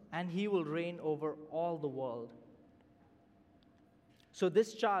 and he will reign over all the world. So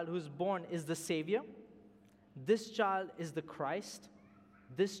this child who's born is the Savior. This child is the Christ.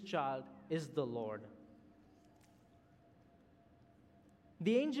 This child is the Lord.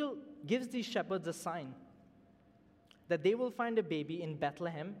 The angel gives these shepherds a sign that they will find a baby in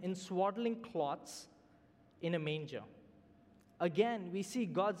Bethlehem in swaddling cloths in a manger. Again, we see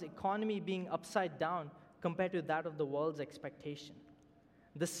God's economy being upside down compared to that of the world's expectation.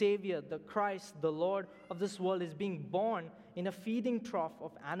 The Savior, the Christ, the Lord of this world is being born in a feeding trough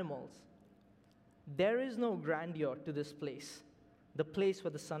of animals. There is no grandeur to this place, the place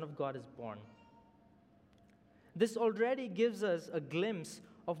where the Son of God is born. This already gives us a glimpse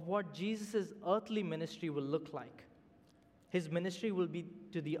of what Jesus' earthly ministry will look like. His ministry will be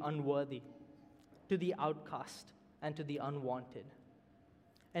to the unworthy, to the outcast, and to the unwanted.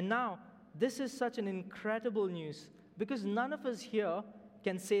 And now, this is such an incredible news because none of us here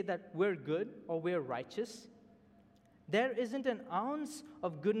can say that we're good or we're righteous. There isn't an ounce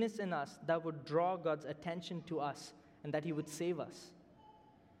of goodness in us that would draw God's attention to us and that he would save us.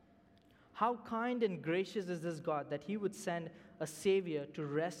 How kind and gracious is this God that he would send a Savior to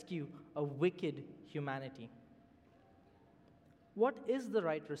rescue a wicked humanity? What is the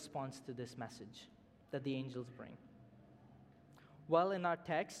right response to this message that the angels bring? Well, in our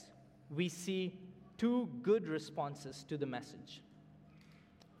text, we see two good responses to the message.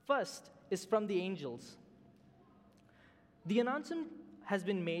 First is from the angels. The announcement has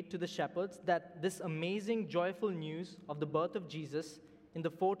been made to the shepherds that this amazing, joyful news of the birth of Jesus in the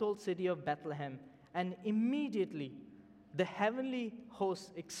foretold city of Bethlehem, and immediately the heavenly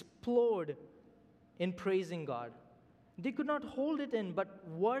hosts explode in praising God. They could not hold it in but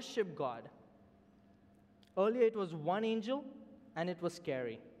worship God. Earlier it was one angel and it was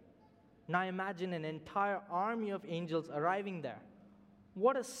scary. Now imagine an entire army of angels arriving there.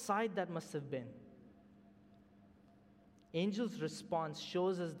 What a sight that must have been. Angels' response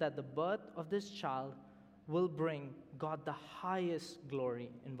shows us that the birth of this child will bring God the highest glory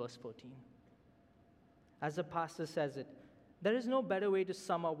in verse 14. As the pastor says it, there is no better way to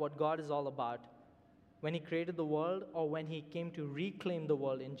sum up what God is all about when he created the world or when he came to reclaim the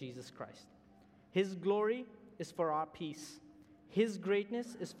world in Jesus Christ. His glory is for our peace. His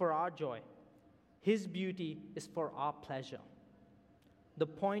greatness is for our joy. His beauty is for our pleasure. The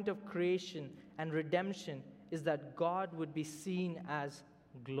point of creation and redemption is that God would be seen as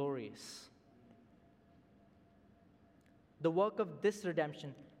glorious. The work of this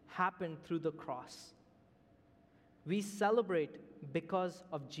redemption happened through the cross. We celebrate because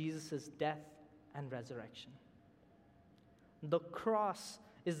of Jesus' death and resurrection. The cross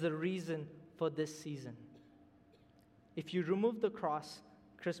is the reason for this season. If you remove the cross,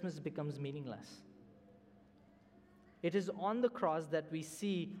 Christmas becomes meaningless. It is on the cross that we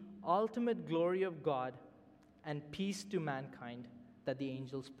see ultimate glory of God and peace to mankind that the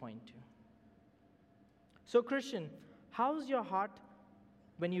angels point to. So, Christian, how's your heart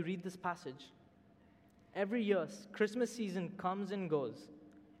when you read this passage? Every year, Christmas season comes and goes.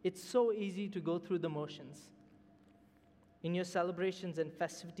 It's so easy to go through the motions. In your celebrations and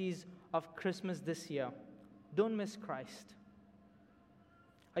festivities of Christmas this year, don't miss Christ.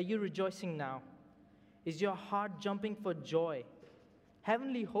 Are you rejoicing now? Is your heart jumping for joy?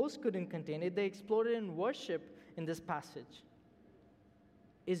 Heavenly hosts couldn't contain it. They exploded in worship in this passage.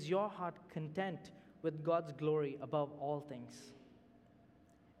 Is your heart content with God's glory above all things?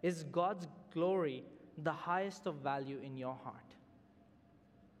 Is God's glory the highest of value in your heart?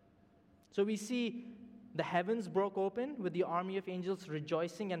 So we see the heavens broke open with the army of angels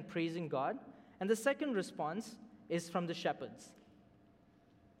rejoicing and praising God. And the second response is from the shepherds.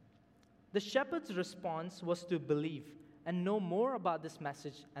 The shepherds' response was to believe and know more about this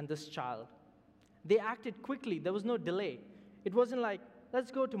message and this child. They acted quickly. There was no delay. It wasn't like,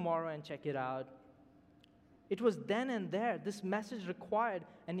 let's go tomorrow and check it out. It was then and there. This message required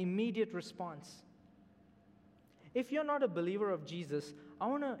an immediate response. If you're not a believer of Jesus, I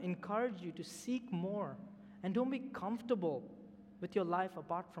want to encourage you to seek more and don't be comfortable with your life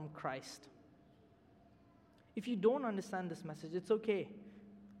apart from Christ. If you don't understand this message, it's okay.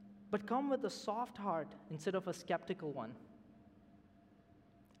 But come with a soft heart instead of a skeptical one.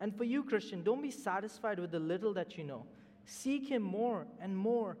 And for you, Christian, don't be satisfied with the little that you know. Seek Him more and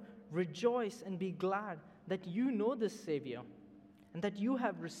more. Rejoice and be glad that you know this Savior and that you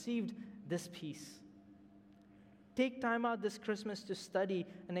have received this peace. Take time out this Christmas to study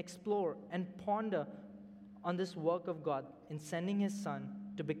and explore and ponder on this work of God in sending His Son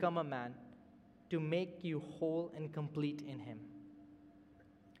to become a man, to make you whole and complete in Him.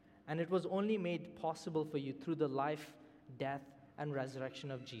 And it was only made possible for you through the life, death, and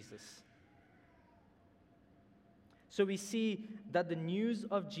resurrection of Jesus. So we see that the news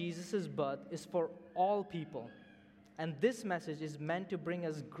of Jesus' birth is for all people. And this message is meant to bring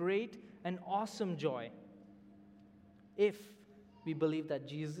us great and awesome joy if we believe that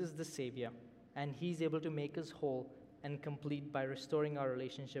Jesus is the Savior and He's able to make us whole and complete by restoring our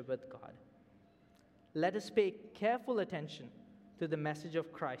relationship with God. Let us pay careful attention to the message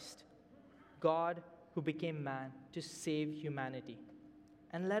of Christ, God who became man to save humanity.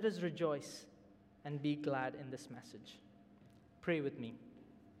 And let us rejoice and be glad in this message. Pray with me.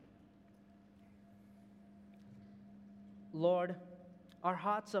 Lord, our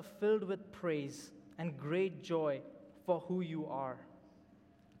hearts are filled with praise and great joy for who you are.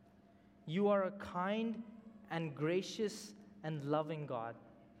 You are a kind and gracious and loving God.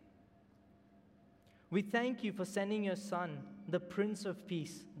 We thank you for sending your Son, the Prince of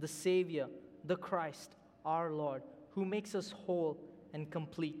Peace, the Savior, the Christ, our Lord, who makes us whole and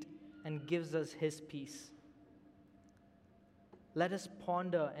complete and gives us His peace. Let us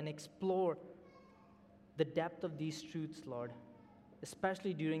ponder and explore the depth of these truths, Lord,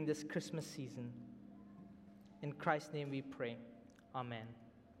 especially during this Christmas season. In Christ's name we pray. Amen.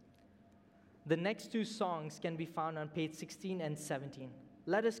 The next two songs can be found on page 16 and 17.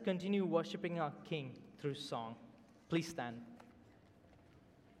 Let us continue worshiping our King through song. Please stand.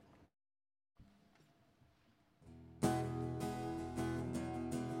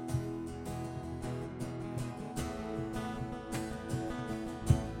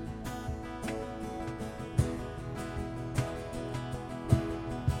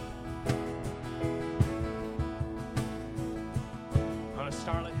 On a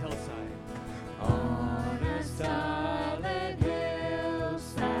starlit hillside. On a starlit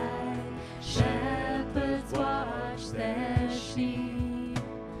hillside, shepherds watch their sheep.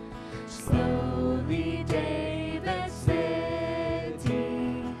 Slowly David's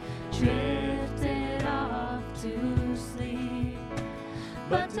city drifted off to sleep.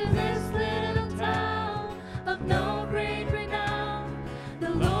 But to this little town of no great renown, the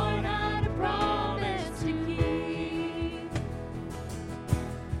Lord had a promise to keep.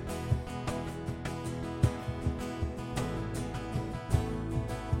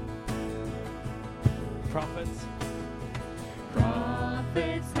 Prophets.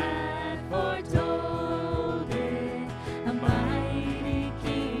 Prophets had foretold it, a mighty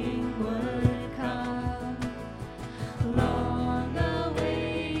king would come, long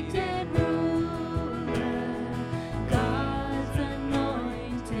awaited ruler, God's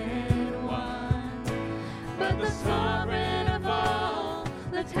anointed one. But the sovereign of all,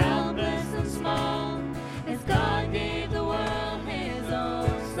 the helpless and small, as God gave the world His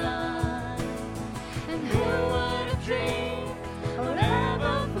own Son. And who would have dreamed or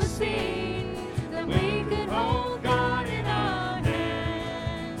ever foreseen that we could hold God in our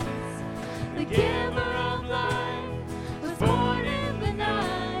hands? The giver of life was born in the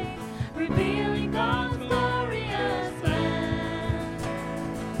night, revealing God's glorious plan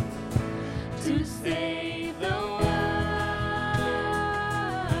to save the world.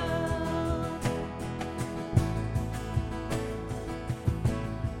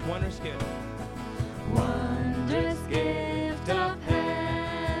 Wondrous gift. Wondrous gift of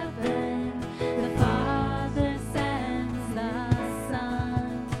heaven, the Father sends the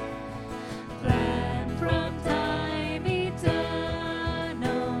Son, planned from time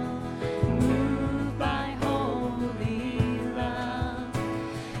eternal, moved by holy love.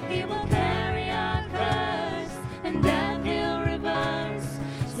 He will carry our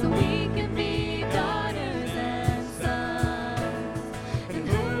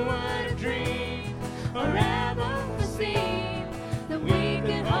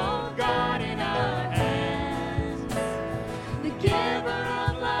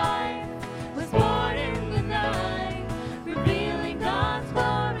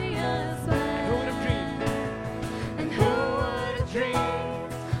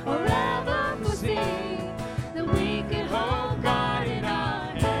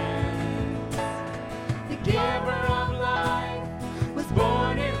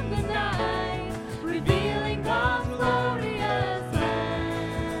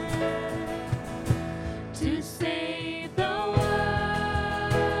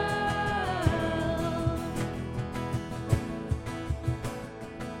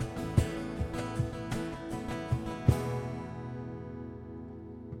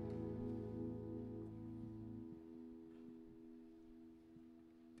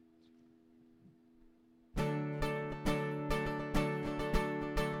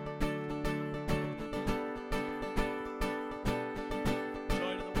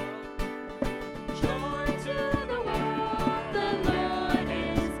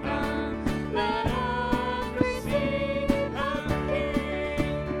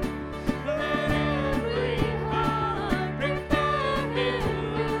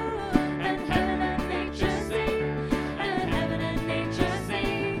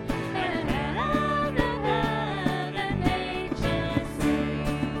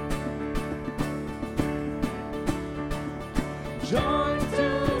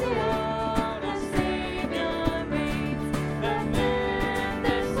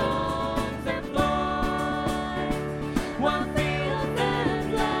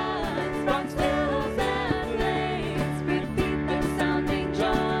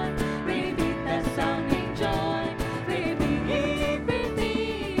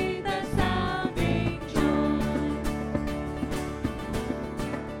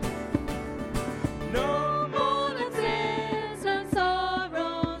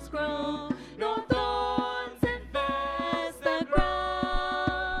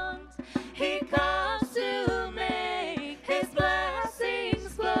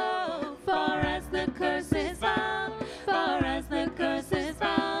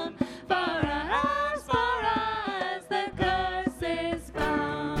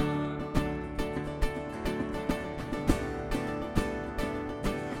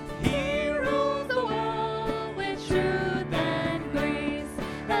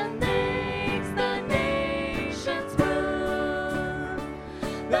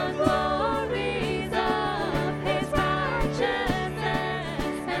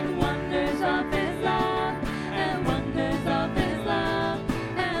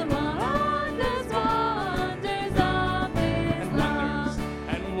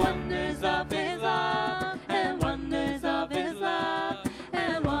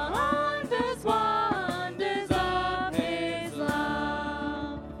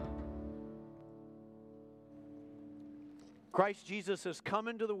Christ Jesus has come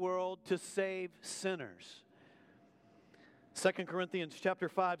into the world to save sinners. 2 Corinthians chapter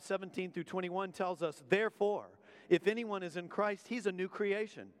 5, 17 through 21 tells us, therefore, if anyone is in Christ, he's a new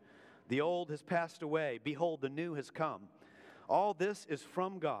creation. The old has passed away. Behold, the new has come. All this is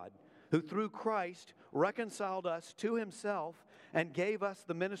from God, who through Christ reconciled us to himself and gave us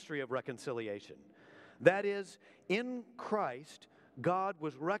the ministry of reconciliation. That is, in Christ, God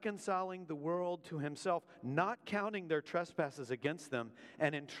was reconciling the world to himself, not counting their trespasses against them,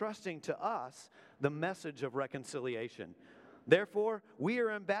 and entrusting to us the message of reconciliation. Therefore, we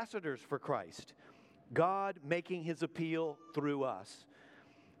are ambassadors for Christ, God making his appeal through us.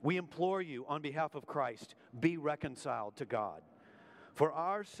 We implore you on behalf of Christ, be reconciled to God. For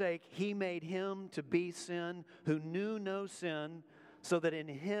our sake, he made him to be sin who knew no sin, so that in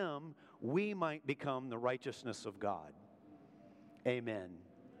him we might become the righteousness of God. Amen.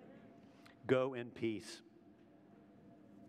 Go in peace.